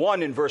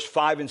 1 in verse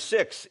 5 and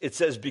 6, it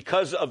says,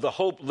 because of the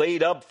hope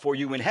laid up for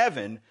you in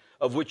heaven,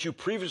 of which you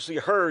previously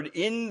heard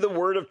in the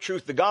word of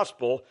truth, the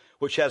gospel,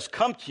 which has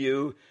come to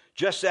you,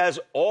 just as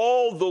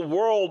all the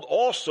world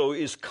also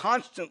is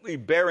constantly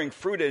bearing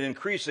fruit and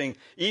increasing,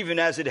 even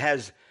as it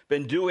has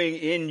been doing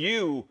in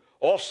you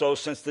also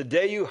since the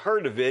day you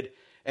heard of it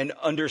and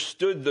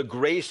understood the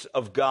grace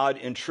of God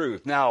in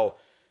truth. Now,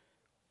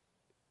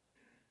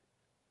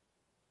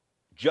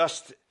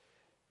 just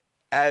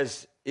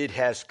as it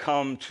has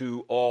come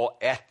to all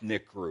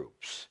ethnic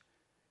groups,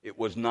 it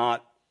was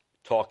not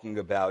talking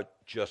about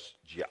just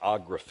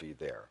geography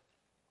there.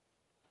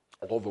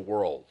 All the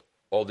world,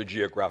 all the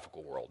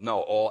geographical world.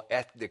 No, all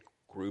ethnic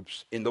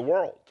groups in the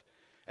world.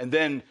 And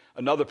then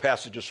another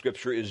passage of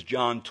Scripture is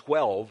John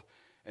 12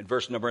 and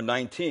verse number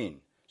 19.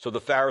 So the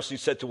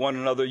Pharisees said to one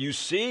another, you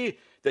see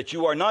that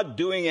you are not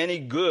doing any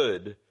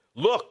good.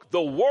 Look,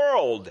 the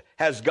world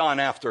has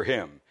gone after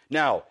him.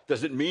 Now,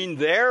 does it mean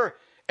there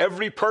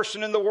every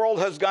person in the world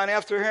has gone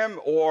after him,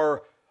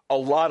 or a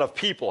lot of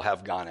people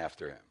have gone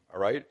after him?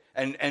 All right?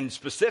 And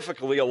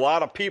specifically, a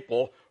lot of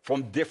people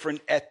from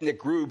different ethnic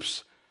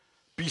groups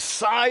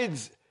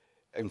besides,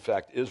 in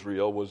fact,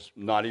 Israel was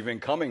not even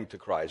coming to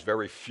Christ.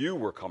 Very few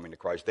were coming to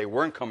Christ. They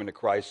weren't coming to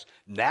Christ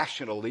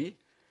nationally.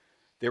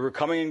 They were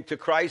coming to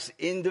Christ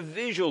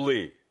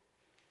individually.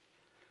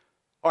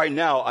 All right,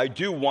 now, I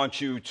do want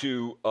you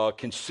to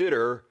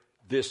consider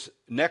this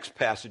next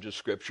passage of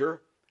Scripture.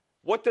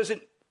 What does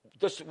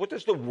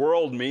the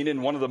world mean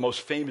in one of the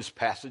most famous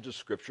passages of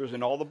Scriptures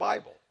in all the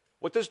Bible?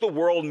 What does the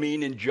world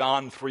mean in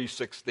John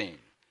 3:16?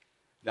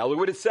 Now, look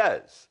what it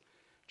says.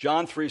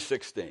 John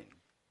 3:16.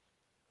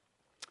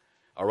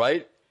 All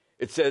right?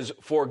 It says,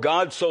 for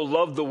God so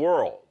loved the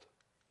world,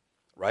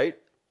 right?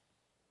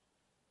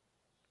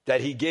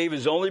 That he gave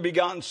his only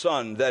begotten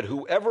Son, that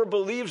whoever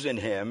believes in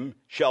him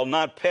shall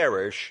not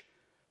perish,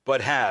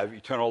 but have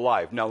eternal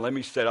life. Now, let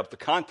me set up the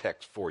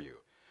context for you.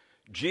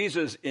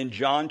 Jesus, in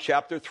John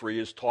chapter 3,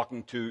 is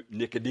talking to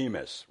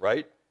Nicodemus,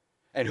 right?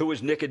 And who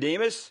is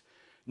Nicodemus?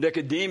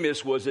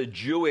 Nicodemus was a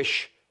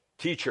Jewish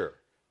teacher,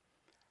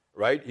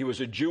 right? He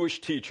was a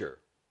Jewish teacher.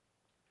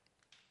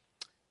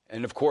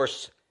 And, of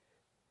course,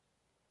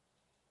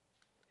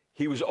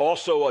 he was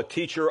also a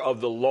teacher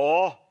of the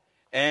law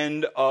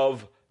and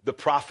of the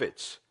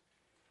prophets.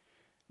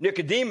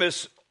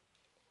 Nicodemus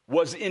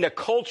was in a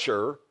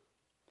culture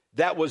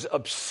that was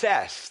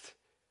obsessed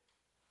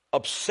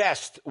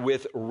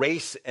with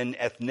race and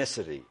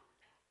ethnicity.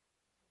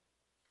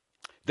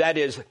 That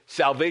is,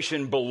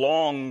 salvation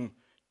belonged,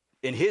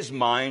 in his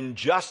mind,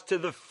 just to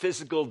the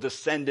physical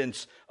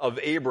descendants of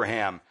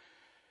Abraham,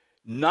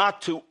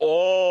 not to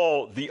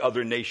all the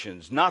other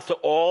nations, not to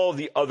all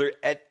the other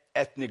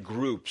ethnic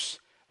groups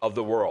of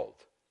the world.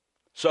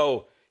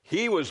 So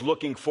he was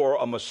looking for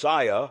a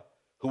Messiah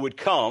who would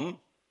come,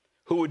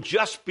 who would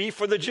just be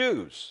for the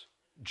Jews,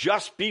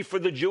 just be for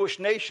the Jewish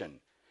nation.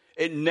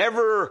 It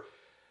never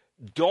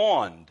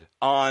dawned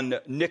on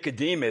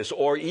Nicodemus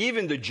or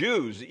even the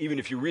Jews. Even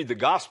if you read the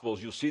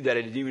Gospels, you'll see that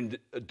it didn't even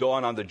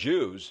dawn on the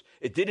Jews.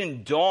 It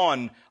didn't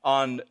dawn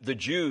on the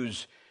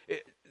Jews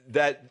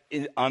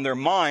on their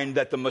mind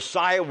that the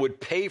Messiah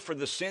would pay for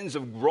the sins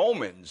of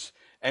Romans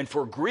and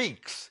for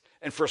Greeks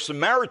and for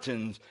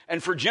Samaritans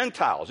and for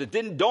Gentiles. It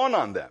didn't dawn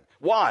on them.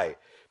 Why?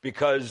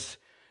 Because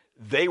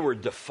they were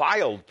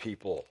defiled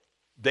people.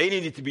 They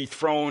needed to be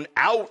thrown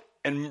out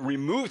and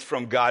removed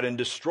from God and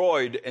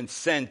destroyed and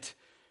sent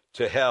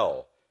to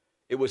hell.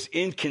 It was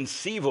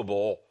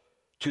inconceivable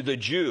to the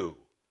Jew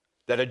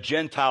that a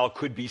Gentile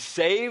could be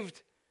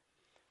saved,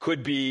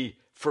 could be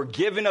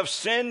forgiven of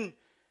sin,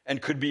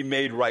 and could be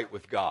made right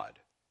with God.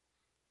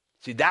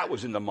 See, that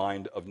was in the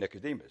mind of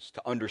Nicodemus,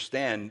 to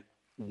understand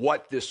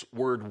what this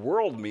word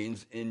world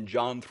means in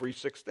John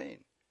 3:16.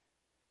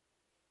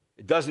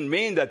 It doesn't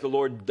mean that the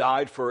Lord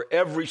died for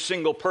every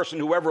single person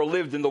who ever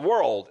lived in the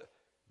world.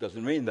 It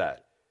doesn't mean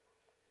that.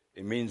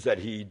 It means that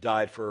he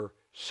died for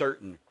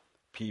certain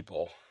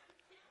people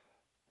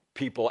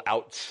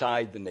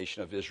outside the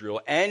nation of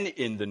Israel and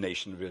in the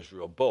nation of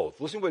Israel, both.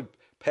 Listen to what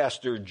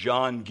Pastor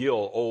John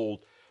Gill,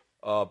 old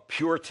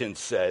Puritan,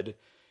 said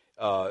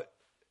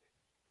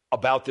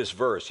about this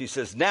verse. He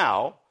says,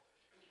 now,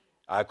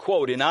 I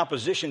quote, in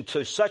opposition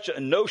to such a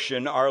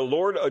notion, our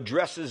Lord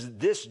addresses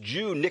this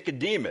Jew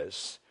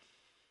Nicodemus,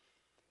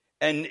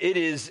 and it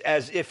is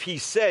as if he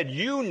said,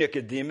 you,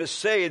 Nicodemus,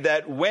 say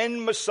that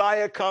when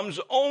Messiah comes,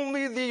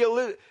 only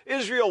the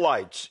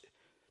Israelites,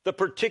 the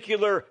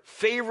particular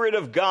favorite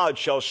of God,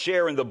 shall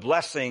share in the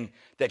blessing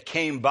that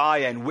came by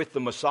and with the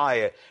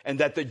Messiah, and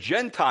that the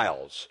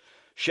Gentiles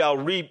shall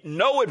reap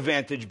no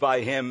advantage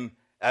by him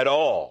at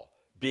all,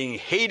 being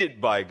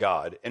hated by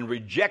God and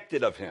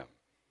rejected of him.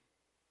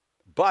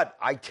 But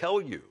I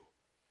tell you,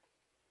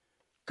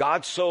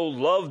 God so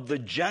loved the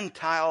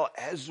Gentile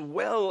as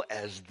well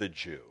as the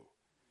Jew.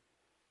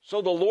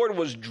 So the Lord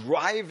was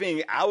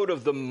driving out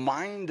of the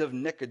mind of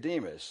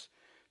Nicodemus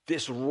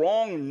this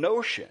wrong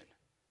notion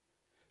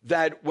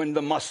that when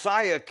the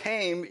Messiah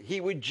came,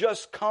 he would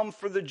just come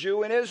for the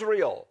Jew in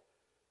Israel.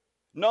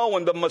 No,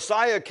 when the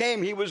Messiah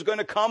came, he was going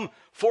to come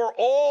for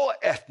all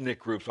ethnic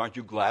groups. Aren't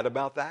you glad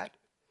about that?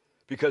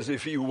 Because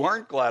if you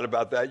weren't glad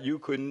about that, you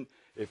couldn't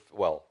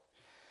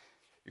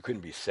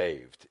be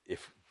saved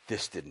if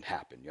this didn't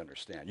happen, you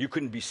understand? You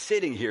couldn't be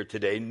sitting here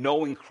today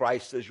knowing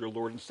Christ as your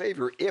Lord and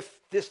Savior if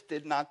this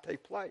did not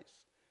take place.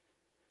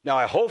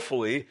 Now,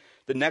 hopefully,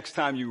 the next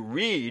time you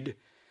read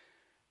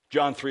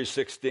John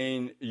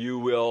 3:16, you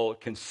will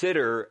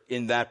consider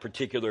in that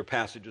particular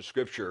passage of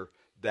Scripture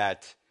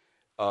that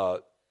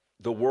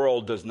the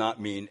world does not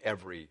mean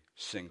every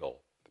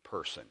single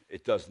person.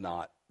 It does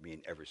not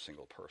mean every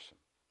single person.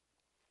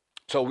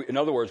 So, in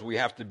other words, we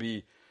have to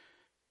be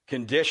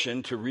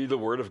conditioned to read the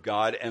Word of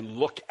God and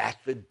look at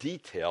the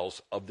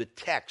details of the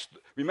text.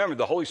 Remember,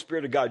 the Holy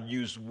Spirit of God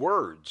used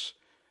words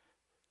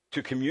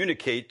to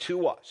communicate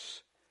to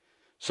us.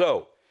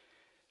 So,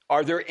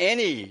 are there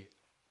any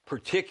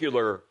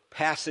particular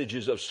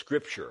passages of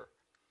Scripture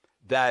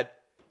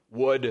that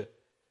would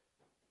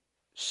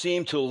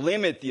seem to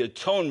limit the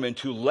atonement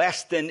to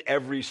less than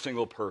every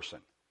single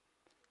person?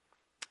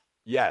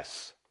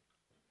 Yes.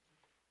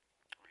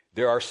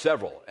 There are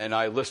several, and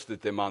I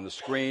listed them on the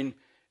screen.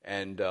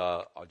 And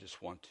I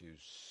just want to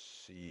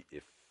see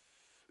if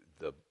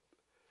the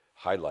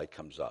highlight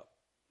comes up.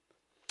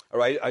 All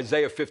right,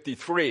 Isaiah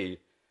 53,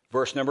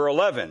 verse number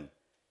 11.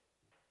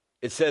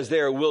 It says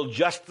there, will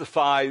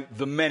justify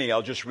the many.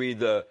 I'll just read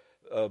the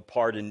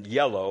part in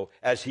yellow,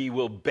 as he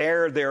will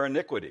bear their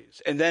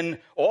iniquities. And then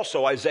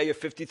also Isaiah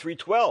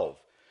 53:12.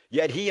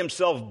 Yet he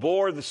himself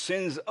bore the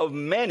sins of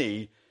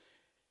many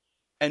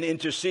and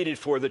interceded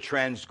for the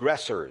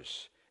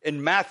transgressors.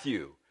 In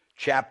Matthew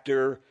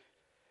chapter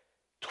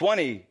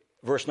 20,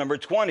 verse number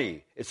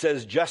 20, it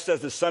says, just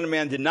as the Son of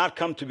Man did not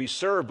come to be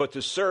served, but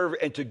to serve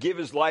and to give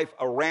his life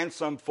a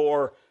ransom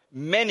for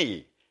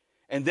many.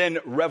 And then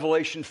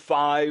Revelation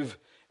 5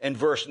 and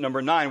verse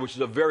number 9, which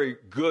is a very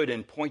good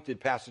and pointed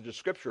passage of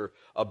Scripture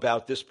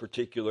about this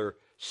particular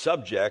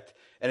subject.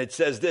 And it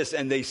says this,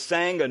 and they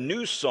sang a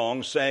new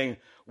song saying,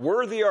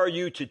 worthy are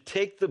you to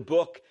take the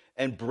book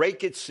and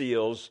break its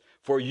seals,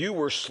 for you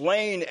were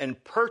slain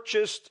and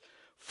purchased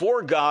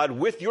for God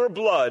with your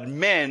blood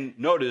men,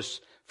 notice,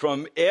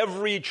 from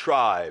every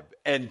tribe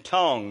and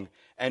tongue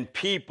and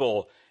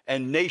people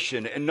and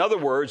nation. In other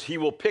words, he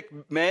will pick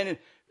men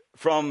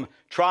from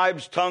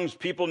tribes, tongues,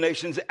 people,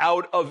 nations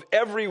out of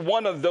every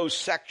one of those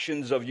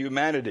sections of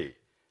humanity,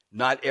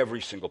 not every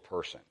single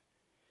person.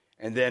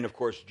 And then, of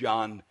course,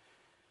 John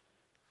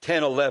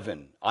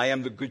 10:11, I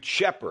am the good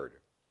shepherd.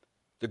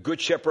 The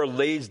good shepherd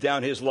lays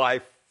down his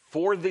life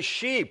for the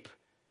sheep.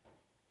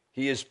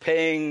 He is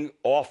paying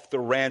off the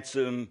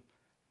ransom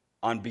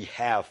on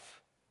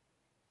behalf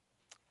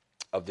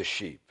of the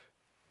sheep.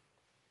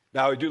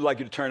 Now, I do like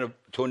you to turn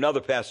to another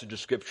passage of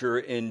Scripture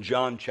in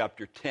John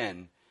chapter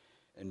 10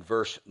 and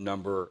verse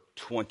number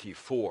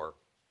 24.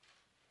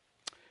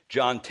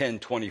 John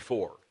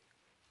 10:24.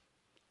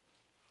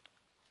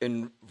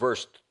 in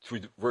verse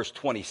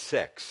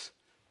 26.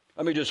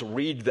 Let me just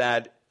read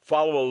that,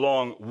 follow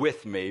along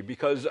with me,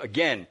 because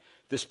again,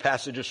 this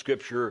passage of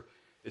Scripture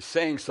is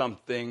saying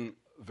something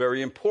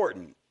very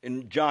important.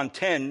 In John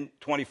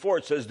 10:24,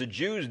 it says, the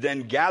Jews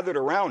then gathered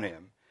around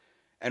him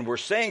and were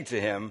saying to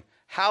him,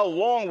 how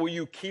long will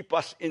you keep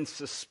us in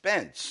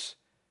suspense?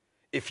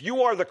 If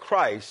you are the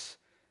Christ,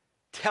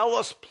 tell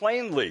us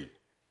plainly.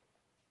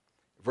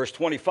 Verse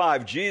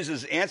 25,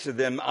 Jesus answered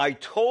them, I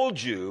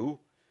told you,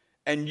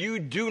 and you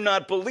do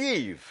not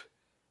believe.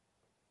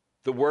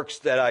 The works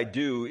that I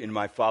do in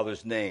my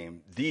Father's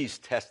name, these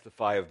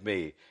testify of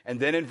me. And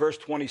then in verse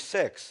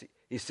 26,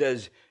 he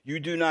says, you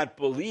do not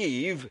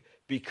believe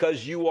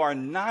because you are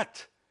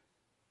not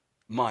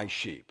my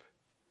sheep.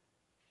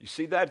 You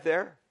see that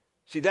there?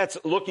 See, that's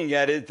looking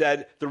at it,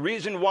 that the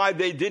reason why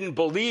they didn't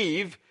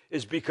believe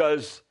is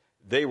because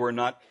they were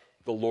not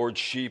the Lord's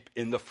sheep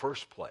in the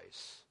first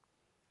place.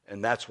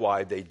 And that's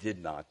why they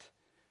did not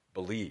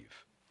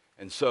believe.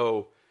 And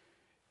so,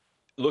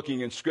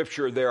 looking in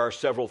Scripture, there are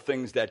several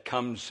things that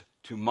comes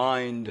to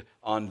mind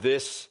on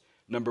this.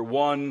 Number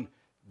one,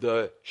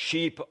 the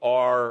sheep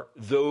are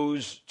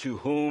those to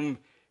whom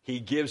he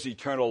gives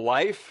eternal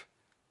life.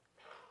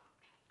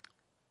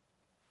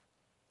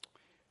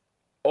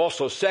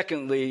 Also,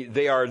 secondly,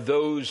 they are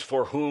those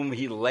for whom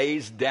he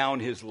lays down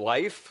his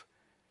life.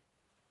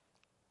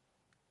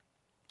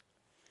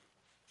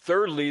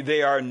 Thirdly,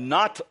 they are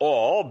not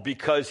all,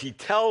 because he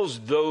tells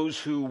those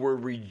who were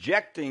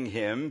rejecting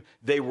him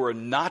they were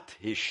not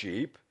his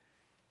sheep.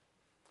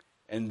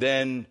 And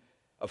then,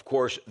 of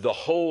course, the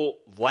whole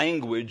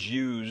language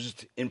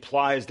used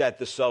implies that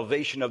the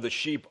salvation of the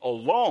sheep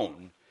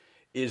alone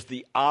is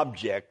the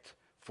object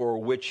for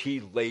which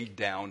he laid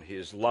down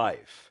his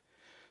life.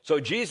 So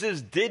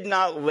Jesus did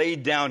not lay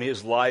down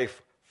his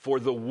life for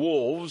the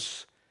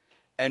wolves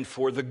and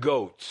for the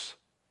goats,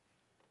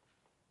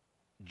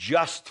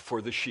 just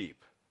for the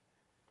sheep.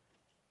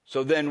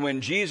 So then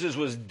when Jesus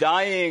was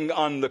dying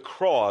on the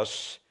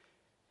cross,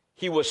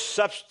 he was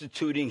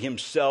substituting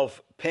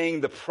himself,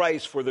 paying the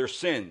price for their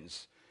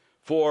sins,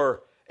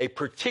 for a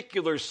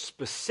particular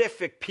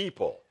specific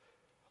people.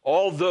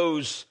 All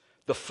those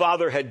the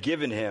Father had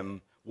given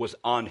him was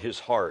on his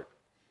heart.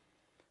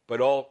 But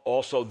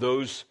also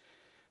those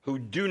who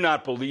do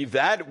not believe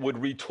that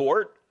would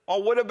retort, oh,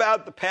 what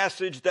about the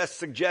passage that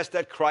suggests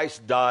that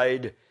Christ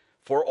died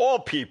for all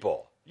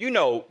people? You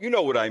know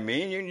what I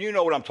mean. You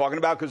know what I'm talking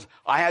about, because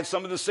I had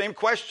some of the same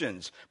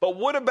questions. But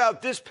what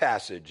about this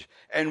passage?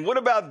 And what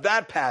about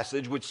that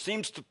passage, which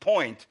seems to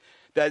point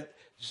that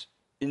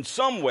in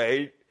some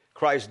way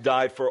Christ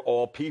died for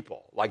all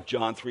people, like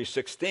John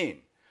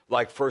 3:16,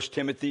 like 1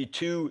 Timothy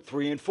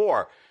 2:3 and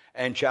 4,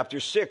 and chapter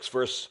 6,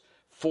 verse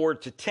 4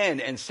 to 10,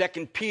 and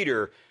 2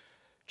 Peter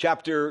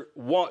chapter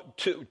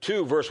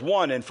 2, verse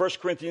 1, and 1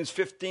 Corinthians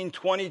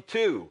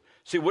 15:22.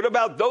 See, what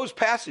about those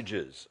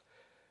passages?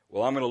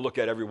 Well, I'm going to look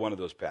at every one of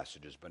those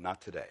passages, but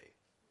not today.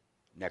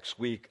 Next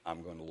week,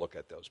 I'm going to look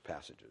at those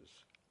passages.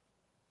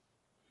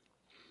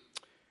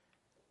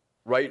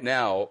 Right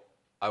now,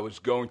 I was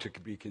going to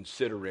be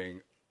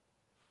considering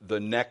the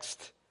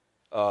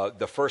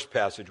first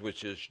passage,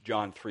 which is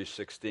John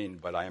 3:16,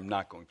 but I am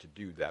not going to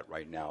do that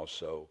right now.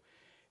 So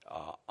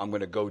I'm going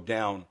to go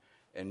down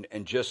and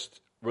just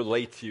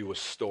relate to you a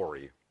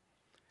story,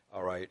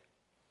 all right?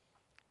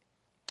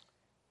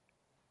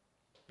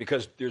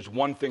 Because there's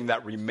one thing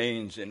that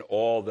remains in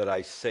all that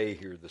I say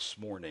here this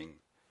morning,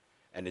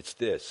 and it's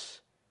this.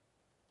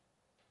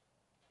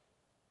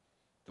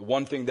 The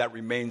one thing that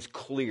remains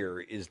clear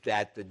is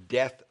that the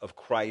death of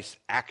Christ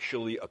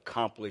actually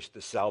accomplished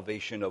the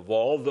salvation of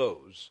all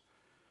those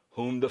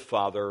whom the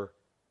Father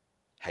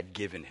had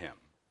given him.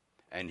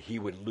 And he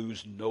would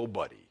lose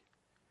nobody.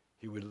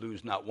 He would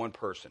lose not one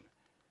person.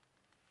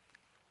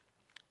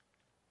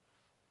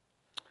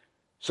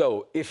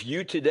 So, if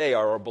you today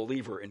are a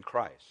believer in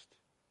Christ,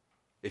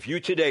 if you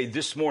today,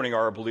 this morning,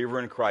 are a believer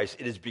in Christ,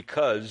 it is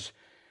because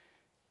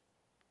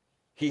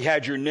he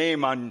had your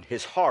name on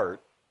his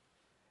heart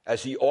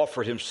as he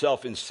offered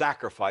himself in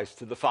sacrifice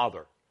to the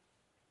Father.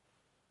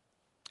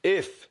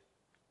 If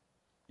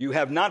you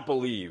have not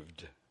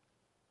believed,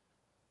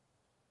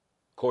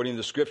 according to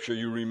the Scripture,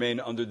 you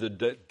remain under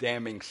the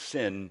damning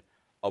sin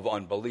of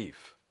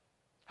unbelief.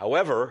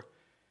 However,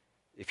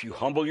 if you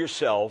humble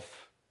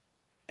yourself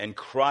and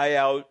cry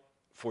out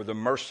for the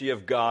mercy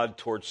of God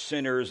towards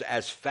sinners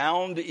as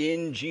found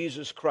in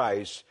Jesus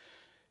Christ,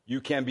 you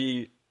can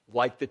be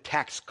like the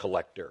tax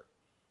collector.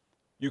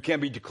 You can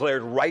be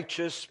declared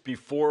righteous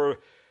before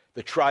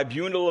the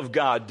tribunal of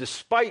God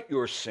despite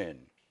your sin.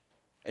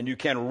 And you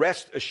can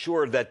rest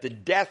assured that the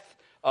death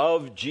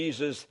of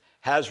Jesus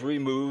has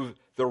removed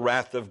the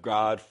wrath of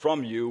God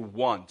from you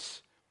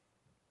once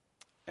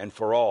and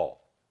for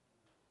all.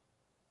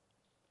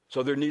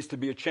 So there needs to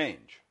be a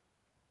change.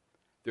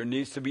 There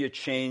needs to be a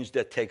change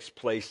that takes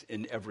place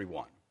in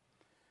everyone.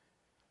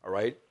 All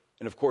right?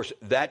 And of course,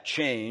 that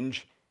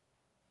change,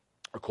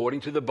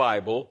 according to the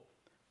Bible,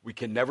 we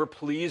can never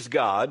please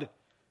God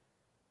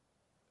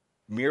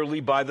merely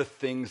by the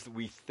things that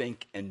we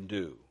think and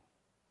do.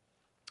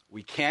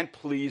 We can't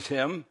please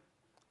him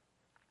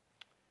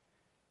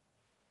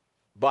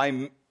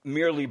by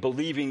merely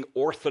believing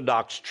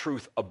orthodox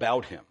truth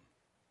about him.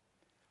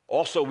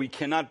 Also, we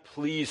cannot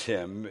please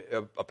him.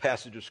 A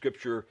passage of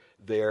scripture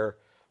there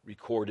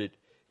recorded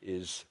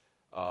is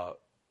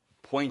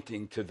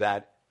pointing to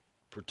that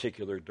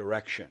particular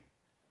direction.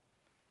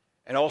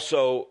 And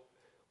also,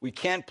 we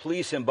can't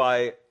please him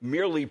by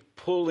merely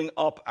pulling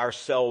up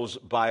ourselves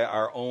by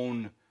our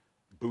own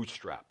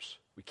bootstraps.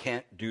 We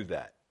can't do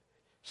that.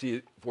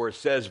 See, for it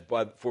says,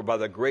 for by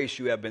the grace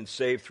you have been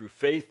saved through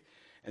faith,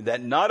 and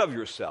that not of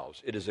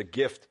yourselves, it is a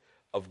gift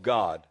of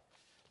God,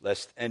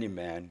 lest any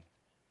man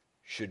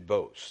should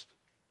boast.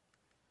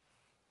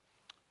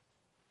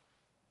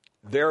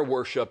 Their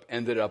worship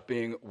ended up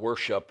being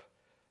worship,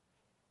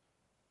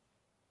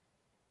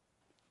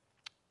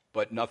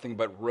 but nothing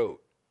but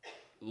rote.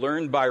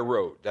 Learned by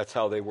rote. That's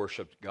how they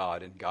worshiped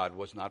God, and God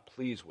was not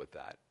pleased with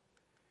that.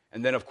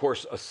 And then, of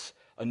course,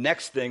 a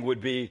next thing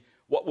would be,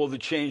 what will the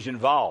change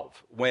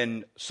involve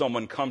when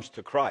someone comes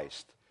to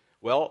Christ?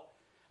 Well,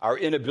 our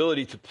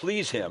inability to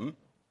please him,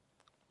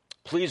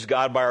 please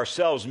God by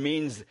ourselves,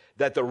 means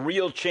that the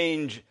real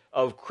change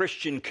of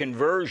Christian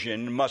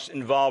conversion must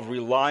involve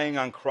relying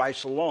on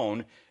Christ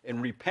alone in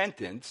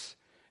repentance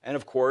and,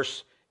 of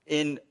course,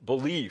 in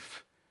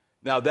belief.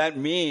 Now, that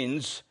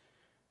means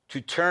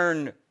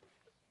true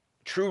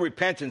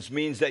repentance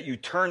means that you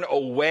turn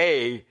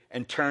away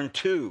and turn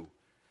to.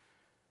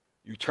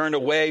 You turn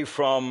away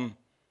from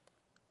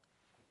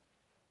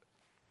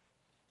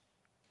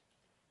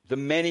the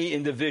many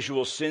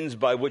individual sins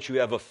by which you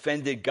have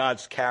offended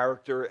God's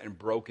character and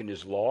broken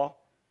his law.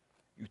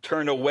 You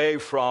turn away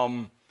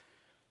from,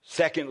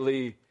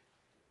 secondly,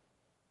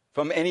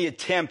 from any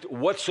attempt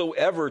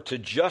whatsoever to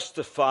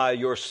justify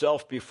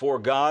yourself before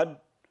God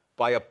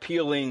by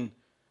appealing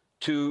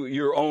to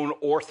your own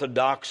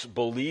orthodox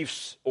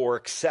beliefs or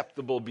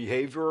acceptable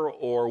behavior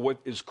or what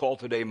is called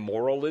today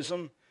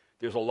moralism.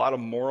 There's a lot of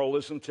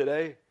moralism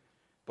today,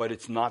 but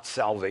it's not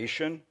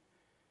salvation.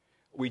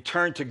 We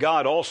turn to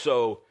God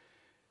also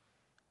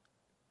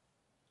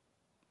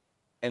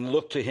and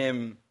look to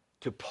him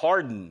to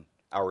pardon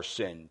our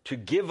sin, to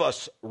give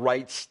us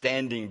right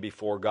standing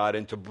before God,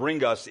 and to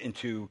bring us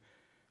into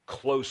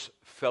close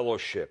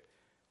fellowship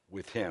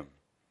with him.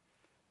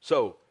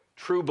 So,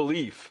 true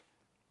belief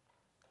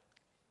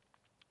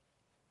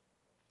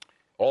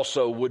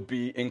also would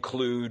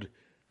include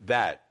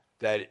that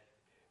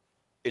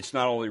it's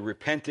not only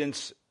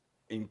repentance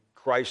in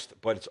Christ,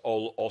 but it's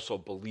also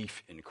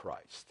belief in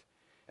Christ.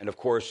 And of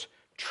course,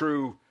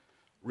 true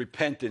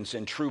repentance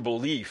and true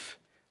belief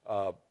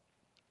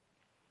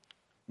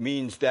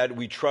means that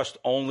we trust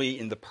only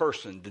in the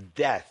person, the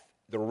death,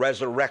 the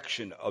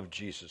resurrection of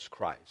Jesus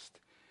Christ.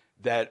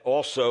 That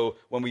also,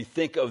 when we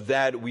think of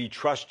that, we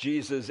trust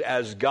Jesus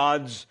as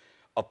God's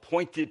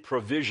appointed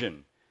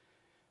provision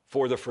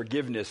for the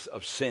forgiveness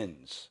of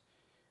sins.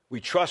 We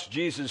trust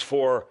Jesus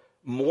for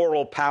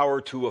moral power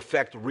to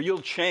effect real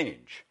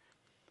change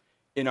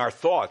in our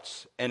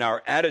thoughts, in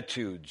our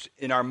attitudes,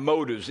 in our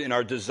motives, in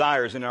our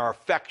desires, in our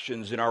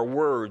affections, in our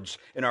words,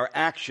 in our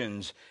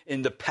actions,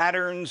 in the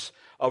patterns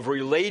of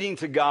relating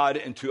to God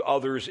and to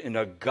others in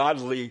a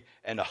godly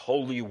and a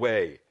holy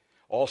way.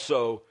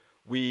 Also,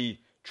 we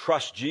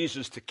trust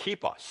Jesus to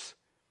keep us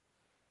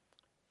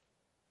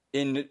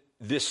in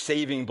this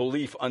saving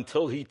belief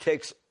until he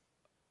takes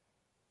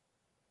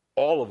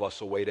all of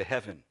us away to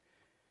heaven,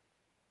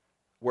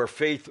 where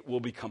faith will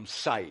become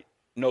sight.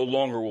 No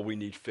longer will we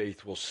need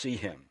faith, we'll see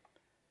him.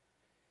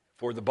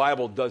 For the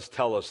Bible does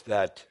tell us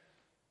that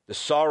the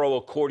sorrow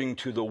according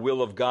to the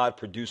will of God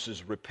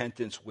produces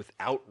repentance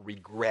without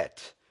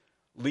regret,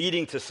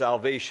 leading to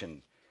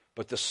salvation.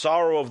 But the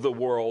sorrow of the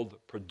world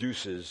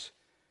produces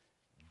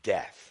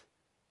death.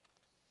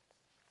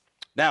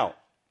 Now,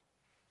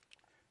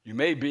 you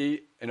may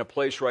be in a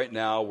place right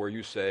now where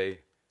you say,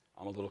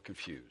 I'm a little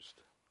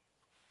confused.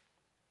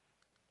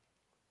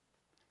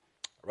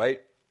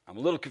 Right? I'm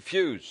a little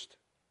confused.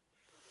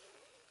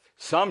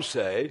 Some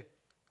say,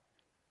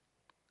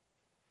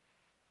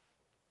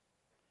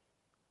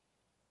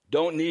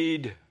 don't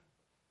need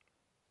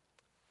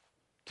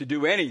to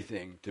do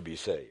anything to be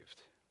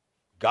saved.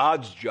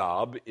 God's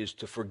job is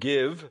to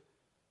forgive.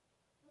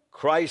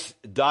 Christ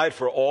died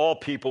for all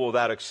people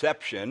without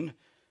exception,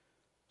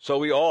 so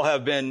we all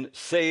have been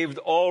saved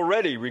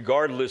already,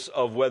 regardless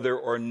of whether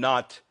or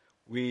not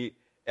we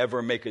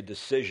ever make a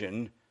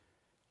decision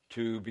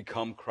to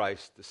become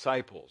Christ's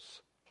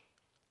disciples.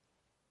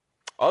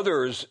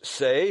 Others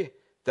say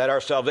that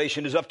our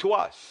salvation is up to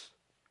us.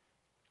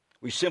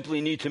 We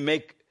simply need to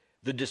make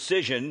the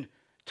decision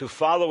to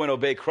follow and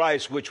obey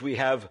Christ, which we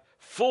have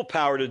full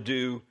power to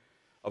do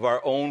of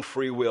our own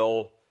free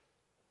will.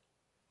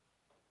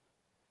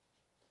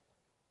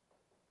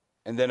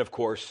 And then, of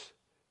course,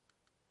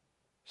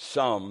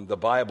 the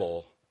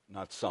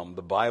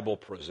Bible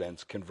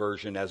presents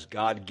conversion as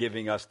God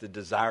giving us the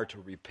desire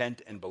to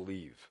repent and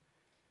believe.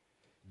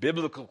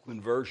 Biblical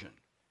conversion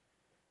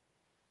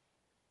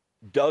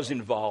does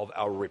involve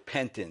our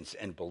repentance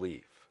and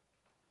belief.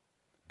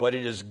 but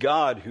it is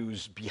God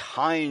who's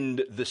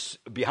behind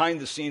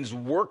the scenes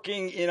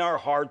working in our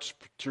hearts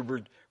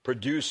to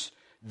produce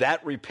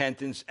that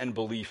repentance and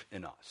belief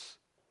in us.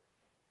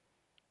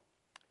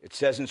 It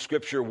says in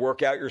Scripture,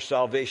 work out your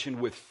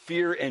salvation with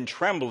fear and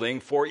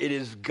trembling, for it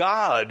is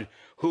God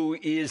who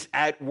is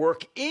at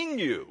work in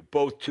you,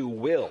 both to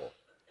will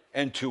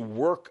and to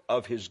work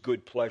of his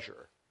good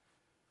pleasure.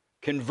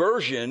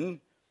 Conversion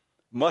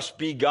must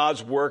be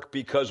God's work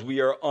because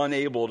we are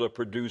unable to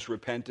produce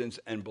repentance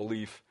and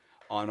belief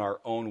on our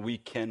own. We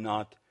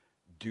cannot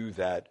do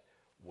that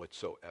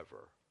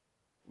whatsoever.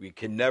 We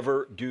can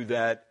never do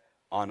that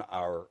on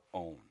our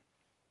own.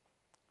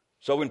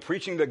 So in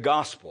preaching the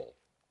gospel,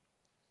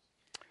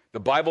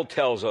 the Bible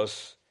tells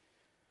us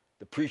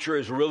the preacher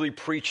is really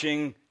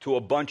preaching to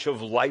a bunch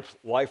of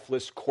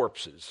lifeless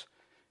corpses.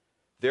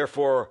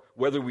 Therefore,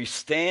 whether we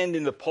stand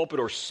in the pulpit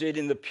or sit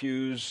in the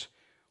pews,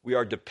 we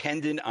are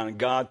dependent on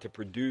God to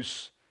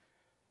produce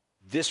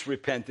this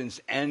repentance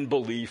and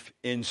belief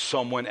in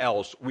someone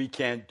else. We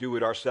can't do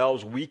it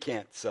ourselves. We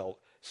can't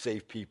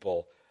save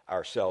people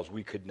ourselves.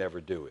 We could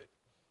never do it.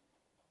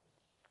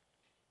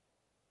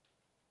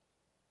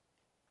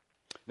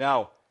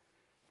 Now,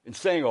 in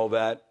saying all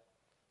that,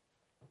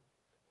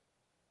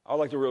 I'd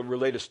like to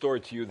relate a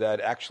story to you that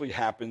actually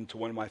happened to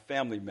one of my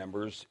family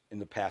members in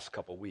the past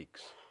couple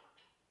weeks.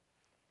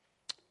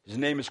 His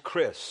name is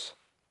Chris.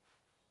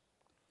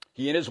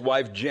 He and his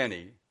wife,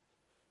 Jenny,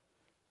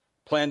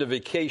 planned a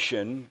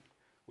vacation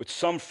with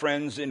some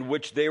friends in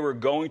which they were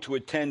going to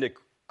attend a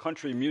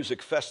country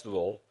music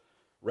festival,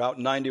 Route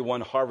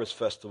 91 Harvest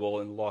Festival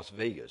in Las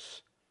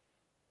Vegas.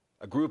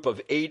 A group of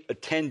 8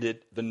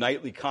 attended the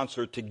nightly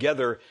concert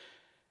together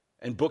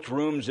and booked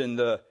rooms in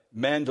the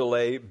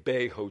Mandalay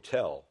Bay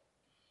Hotel.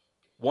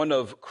 One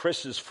of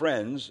Chris's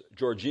friends,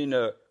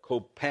 Georgina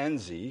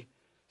Kopanzi,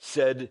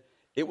 said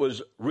it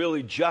was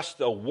really just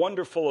a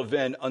wonderful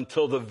event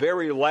until the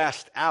very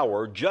last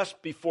hour,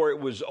 just before it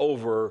was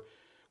over,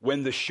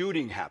 when the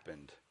shooting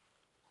happened.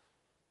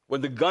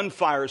 When the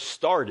gunfire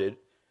started,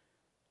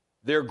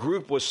 their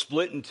group was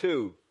split in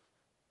two.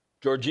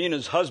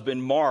 Georgina's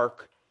husband,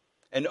 Mark,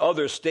 and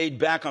others stayed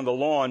back on the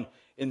lawn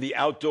in the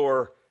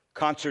outdoor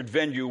concert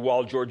venue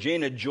while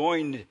Georgina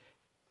joined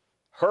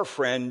her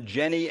friend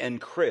Jenny and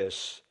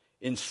Chris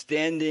in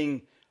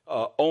standing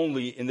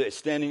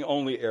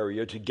only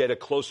area to get a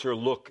closer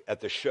look at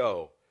the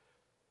show.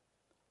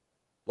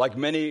 Like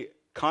many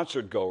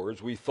concert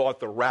goers, we thought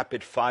the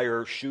rapid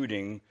fire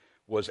shooting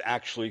was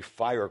actually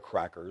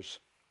firecrackers.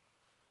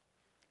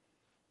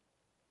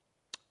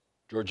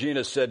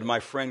 Georgina said, my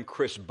friend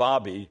Chris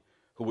Bobby,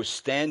 who was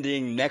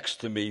standing next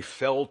to me,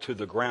 fell to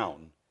the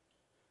ground.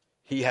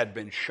 He had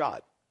been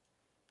shot,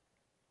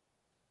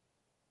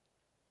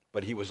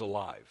 but he was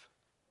alive.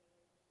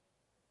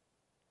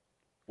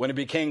 When it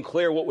became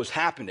clear what was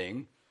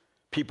happening,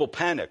 people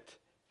panicked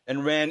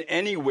and ran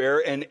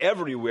anywhere and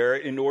everywhere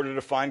in order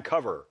to find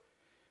cover.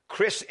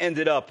 Chris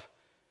ended up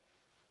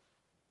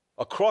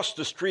across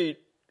the street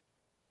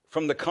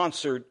from the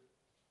concert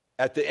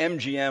at the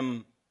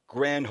MGM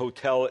Grand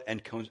Hotel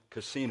and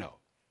Casino.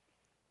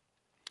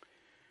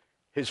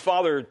 His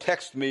father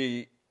texted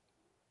me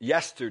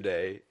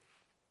yesterday.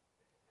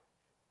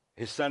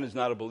 His son is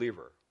not a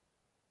believer.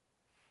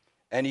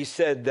 And he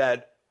said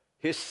that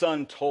his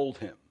son told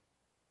him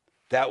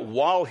that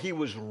while he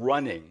was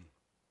running,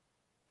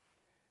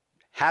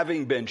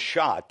 having been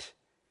shot,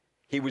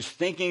 he was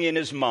thinking in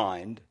his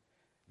mind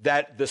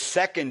that the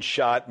second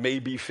shot may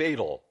be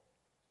fatal.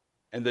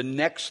 And the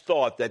next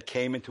thought that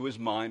came into his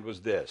mind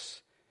was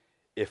this: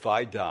 if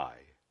I die,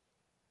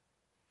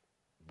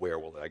 where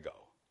will I go?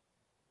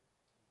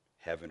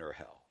 Heaven or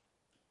hell?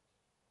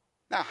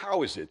 Now,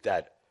 how is it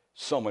that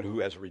someone who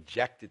has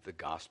rejected the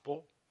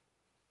gospel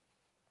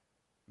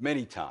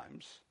many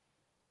times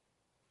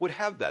would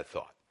have that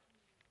thought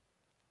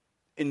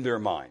in their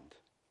mind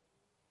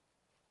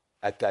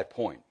at that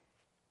point?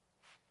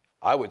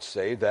 I would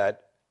say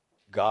that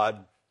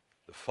God,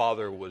 the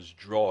Father, was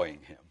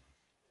drawing him,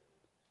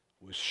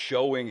 was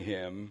showing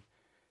him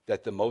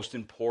that the most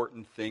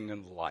important thing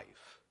in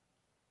life,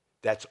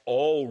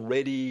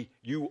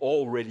 you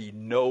already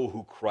know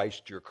who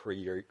Christ your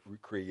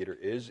creator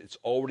is. It's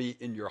already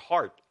in your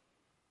heart.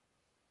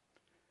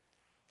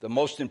 The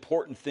most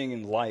important thing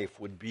in life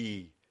would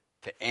be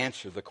to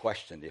answer the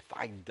question, if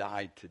I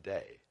died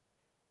today,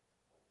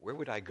 where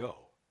would I go?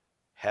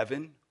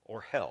 Heaven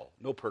or hell?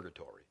 No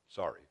purgatory.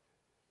 Sorry.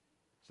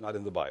 It's not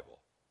in the Bible.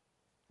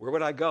 Where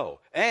would I go?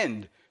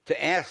 And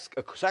to ask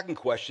a second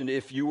question,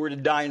 if you were to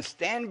die and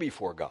stand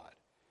before God,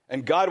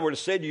 and God were to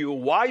say to you,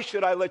 why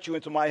should I let you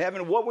into my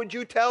heaven? What would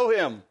you tell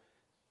him?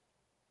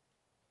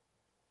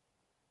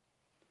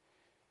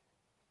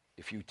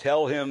 If you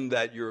tell him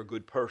that you're a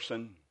good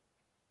person,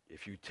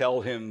 if you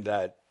tell him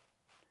that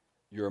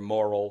you're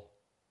moral,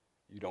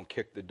 you don't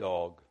kick the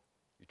dog,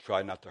 you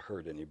try not to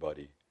hurt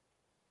anybody,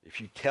 if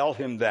you tell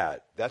him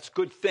that, that's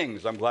good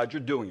things. I'm glad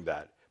you're doing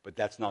that, but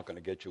that's not going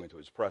to get you into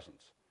his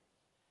presence.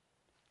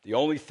 The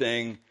only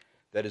thing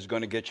that is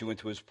going to get you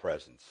into his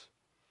presence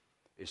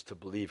is to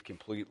believe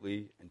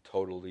completely and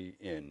totally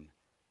in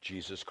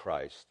Jesus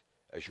Christ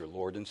as your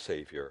Lord and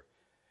Savior,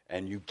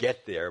 and you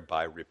get there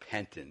by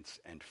repentance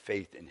and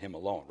faith in him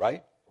alone,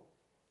 right?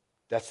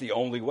 That's the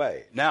only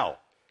way. Now,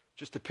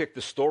 just to pick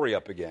the story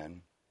up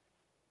again,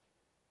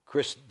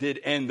 Chris did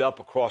end up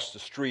across the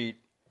street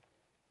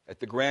at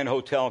the Grand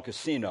Hotel and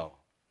Casino.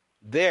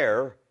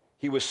 There,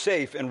 he was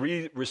safe and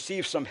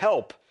received some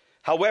help.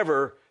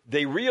 However,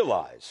 they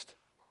realized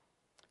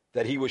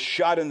that he was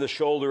shot in the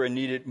shoulder and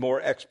needed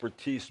more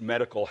expertise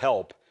medical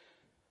help.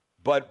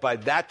 But by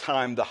that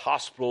time, the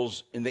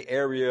hospitals in the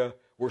area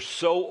were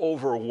so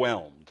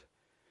overwhelmed,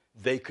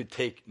 they could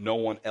take no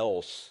one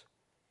else.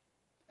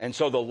 And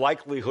so the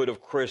likelihood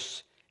of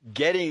Chris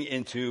getting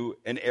into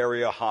an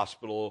area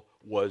hospital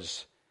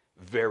was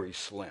very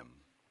slim.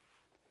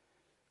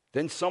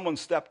 Then someone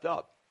stepped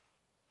up.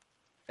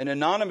 An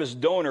anonymous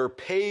donor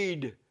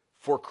paid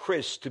for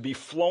Chris to be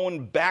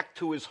flown back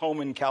to his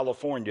home in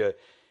California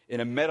in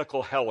a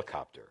medical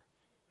helicopter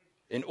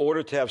in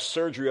order to have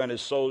surgery on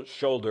his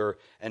shoulder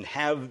and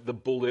have the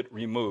bullet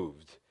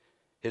removed.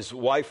 His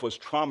wife was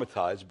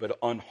traumatized but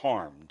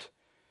unharmed.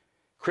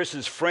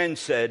 Chris's friend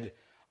said,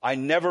 "I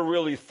never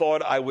really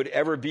thought I would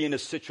ever be in a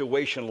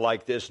situation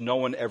like this. No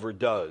one ever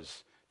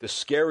does. The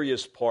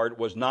scariest part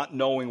was not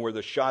knowing where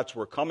the shots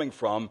were coming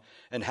from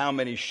and how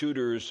many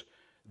shooters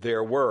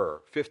there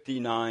were.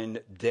 59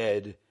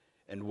 dead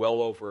and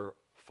well over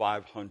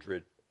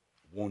 500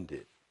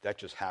 wounded." That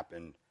just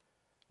happened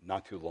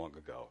not too long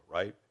ago,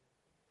 right?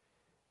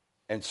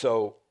 And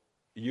so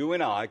you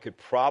and I could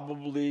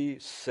probably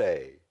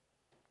say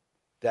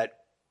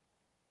that,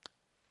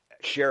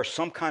 share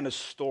some kind of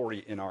story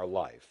in our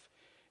life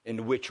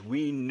in which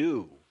we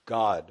knew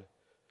God,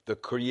 the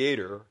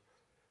Creator,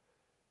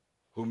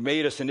 who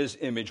made us in his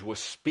image, was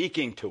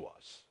speaking to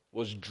us,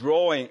 was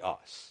drawing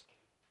us.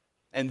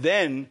 And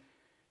then,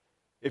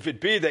 if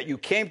it be that you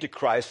came to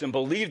Christ and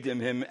believed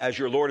in him as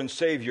your Lord and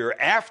Savior,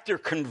 after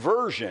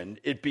conversion,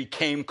 it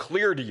became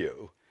clear to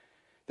you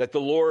that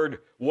the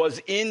Lord was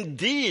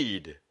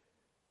indeed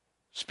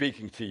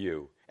speaking to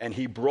you. And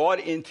he brought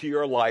into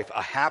your life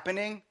a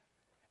happening,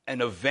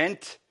 an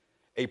event,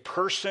 a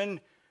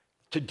person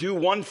to do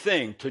one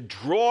thing, to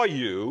draw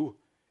you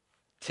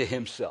to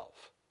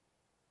himself.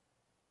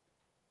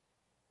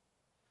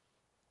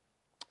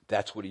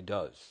 That's what he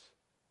does.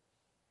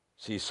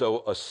 See,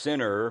 so a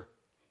sinner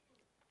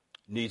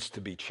needs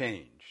to be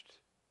changed.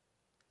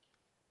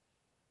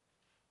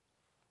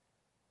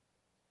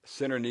 A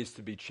sinner needs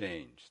to be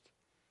changed.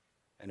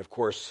 And of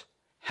course,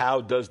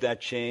 how does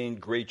that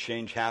great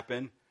change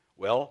happen?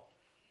 Well,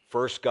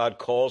 first, God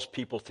calls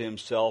people to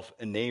himself,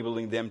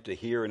 enabling them to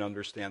hear and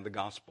understand the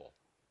gospel.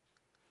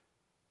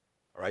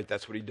 All right,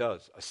 that's what he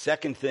does. A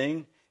second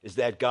thing is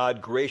that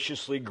God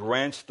graciously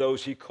grants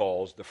those he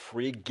calls the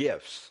free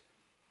gifts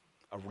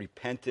of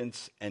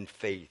repentance and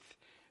faith.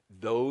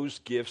 Those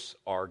gifts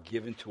are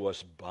given to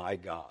us by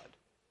God.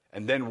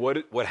 And then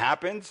what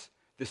happens?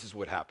 This is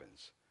what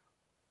happens.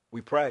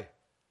 We pray.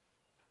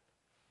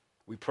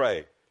 We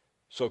pray.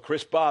 So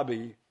Chris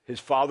Bobby, his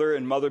father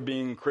and mother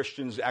being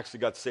Christians, actually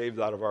got saved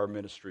out of our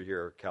ministry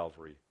here at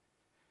Calvary.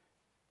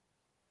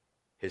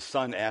 His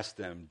son asked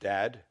them,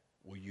 "Dad,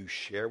 will you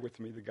share with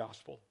me the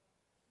gospel?"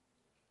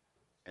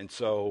 And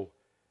so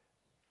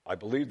I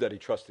believe that he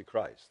trusted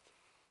Christ,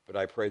 but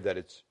I pray that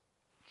it's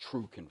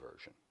true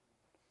conversion.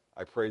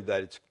 I pray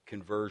that it's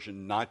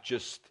conversion not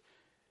just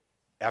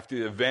after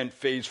the event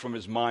fades from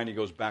his mind, he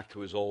goes back to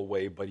his old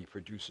way, but he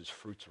produces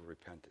fruits of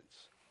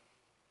repentance.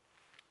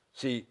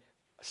 See,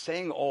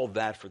 saying all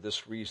that for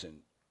this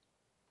reason,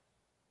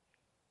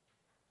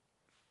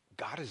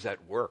 God is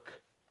at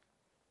work.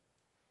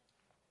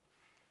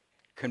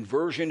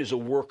 Conversion is a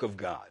work of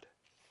God.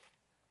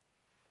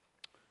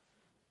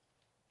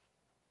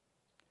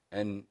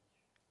 And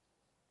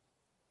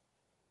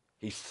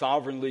he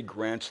sovereignly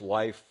grants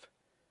life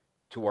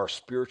to our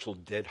spiritual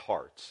dead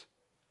hearts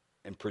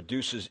and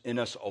produces in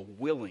us a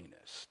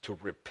willingness to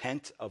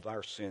repent of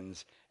our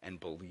sins and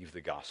believe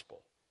the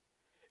gospel.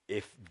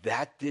 If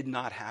that did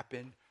not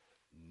happen,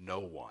 no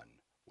one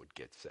would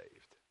get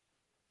saved.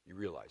 You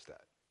realize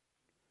that?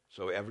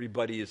 So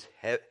everybody is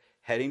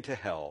heading to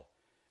hell,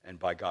 and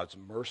by God's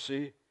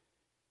mercy,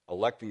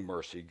 electing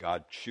mercy,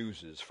 God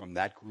chooses from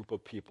that group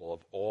of people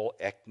of all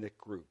ethnic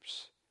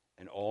groups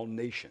and all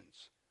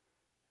nations,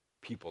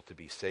 people to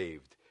be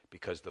saved,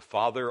 because the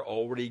Father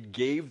already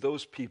gave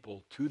those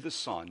people to the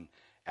Son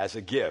as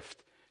a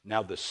gift.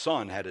 Now the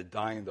Son had to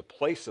die in the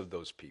place of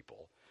those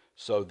people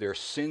so their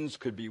sins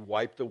could be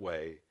wiped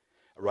away,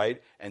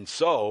 right? And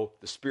so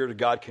the Spirit of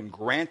God can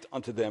grant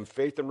unto them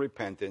faith and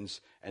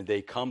repentance, and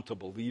they come to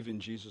believe in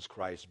Jesus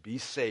Christ, be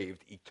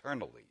saved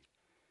eternally.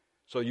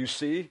 So you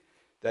see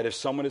that if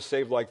someone is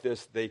saved like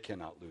this, they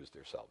cannot lose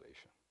their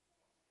salvation.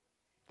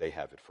 They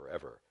have it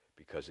forever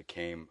because it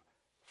came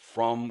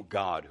from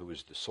God, who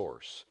is the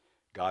source.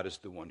 God is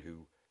the one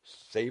who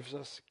saves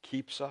us,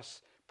 keeps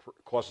us,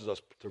 causes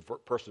us to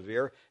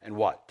persevere, and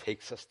what?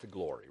 Takes us to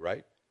glory,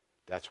 right?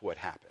 That's what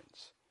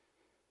happens.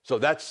 So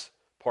that's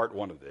part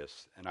one of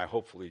this, and I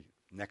hopefully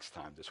next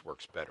time this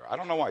works better. I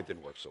don't know why it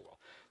didn't work so well.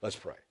 Let's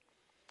pray.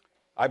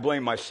 I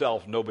blame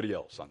myself, nobody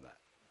else on that.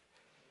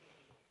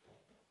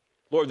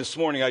 Lord, this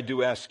morning I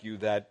do ask you,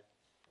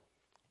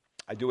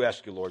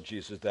 Lord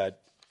Jesus,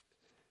 that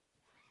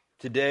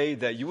today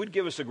that you would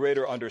give us a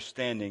greater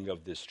understanding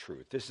of this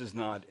truth. This is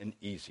not an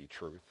easy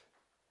truth,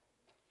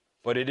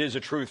 but it is a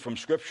truth from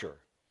Scripture.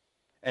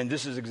 And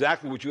this is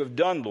exactly what you have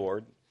done,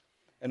 Lord.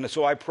 And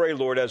so I pray,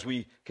 Lord, as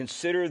we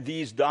consider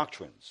these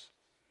doctrines,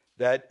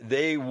 that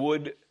they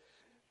would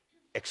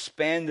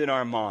expand in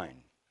our mind,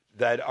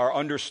 that our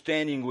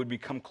understanding would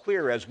become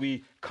clear as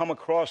we come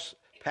across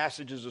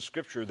passages of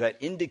Scripture that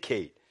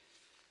indicate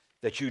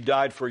that you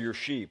died for your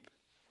sheep,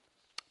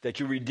 that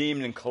you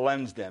redeemed and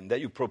cleansed them,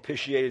 that you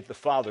propitiated the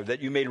Father,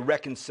 that you made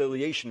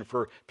reconciliation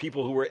for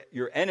people who were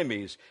your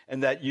enemies,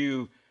 and that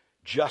you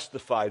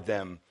justified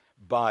them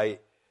by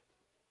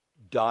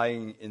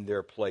dying in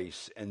their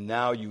place. And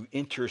now you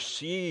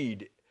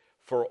intercede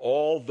for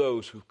all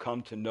those who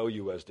come to know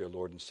you as their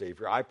Lord and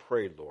Savior. I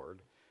pray,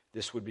 Lord,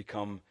 this would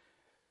become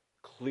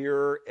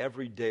clearer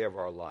every day of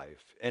our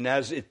life. And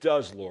as it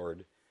does,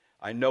 Lord,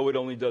 I know it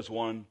only does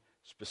one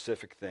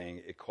specific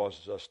thing. It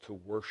causes us to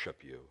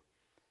worship you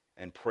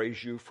and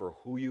praise you for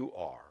who you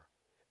are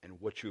and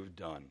what you have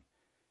done,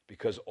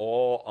 because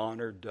all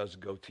honor does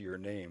go to your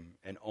name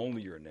and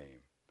only your name,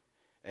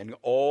 and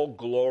all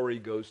glory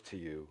goes to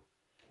you.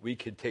 We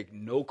can take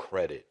no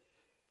credit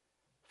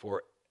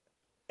for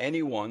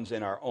anyone's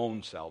and our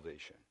own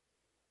salvation.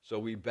 So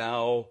we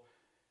bow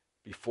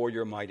before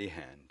your mighty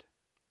hand,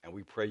 and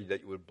we pray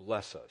that you would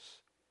bless us.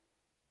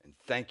 And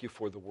thank you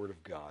for the word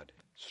of God.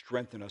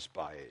 Strengthen us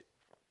by it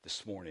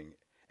this morning.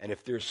 And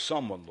if there's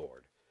someone,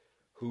 Lord,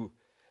 who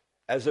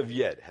as of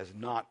yet has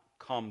not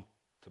come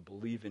to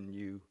believe in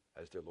you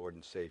as their Lord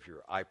and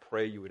Savior, I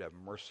pray you would have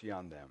mercy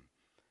on them.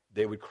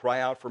 They would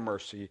cry out for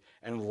mercy,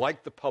 and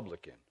like the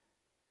publican,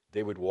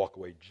 they would walk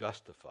away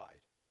justified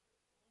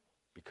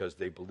because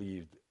they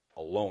believed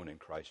alone in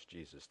Christ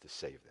Jesus to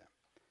save them.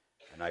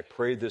 And I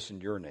pray this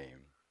in your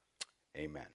name. Amen.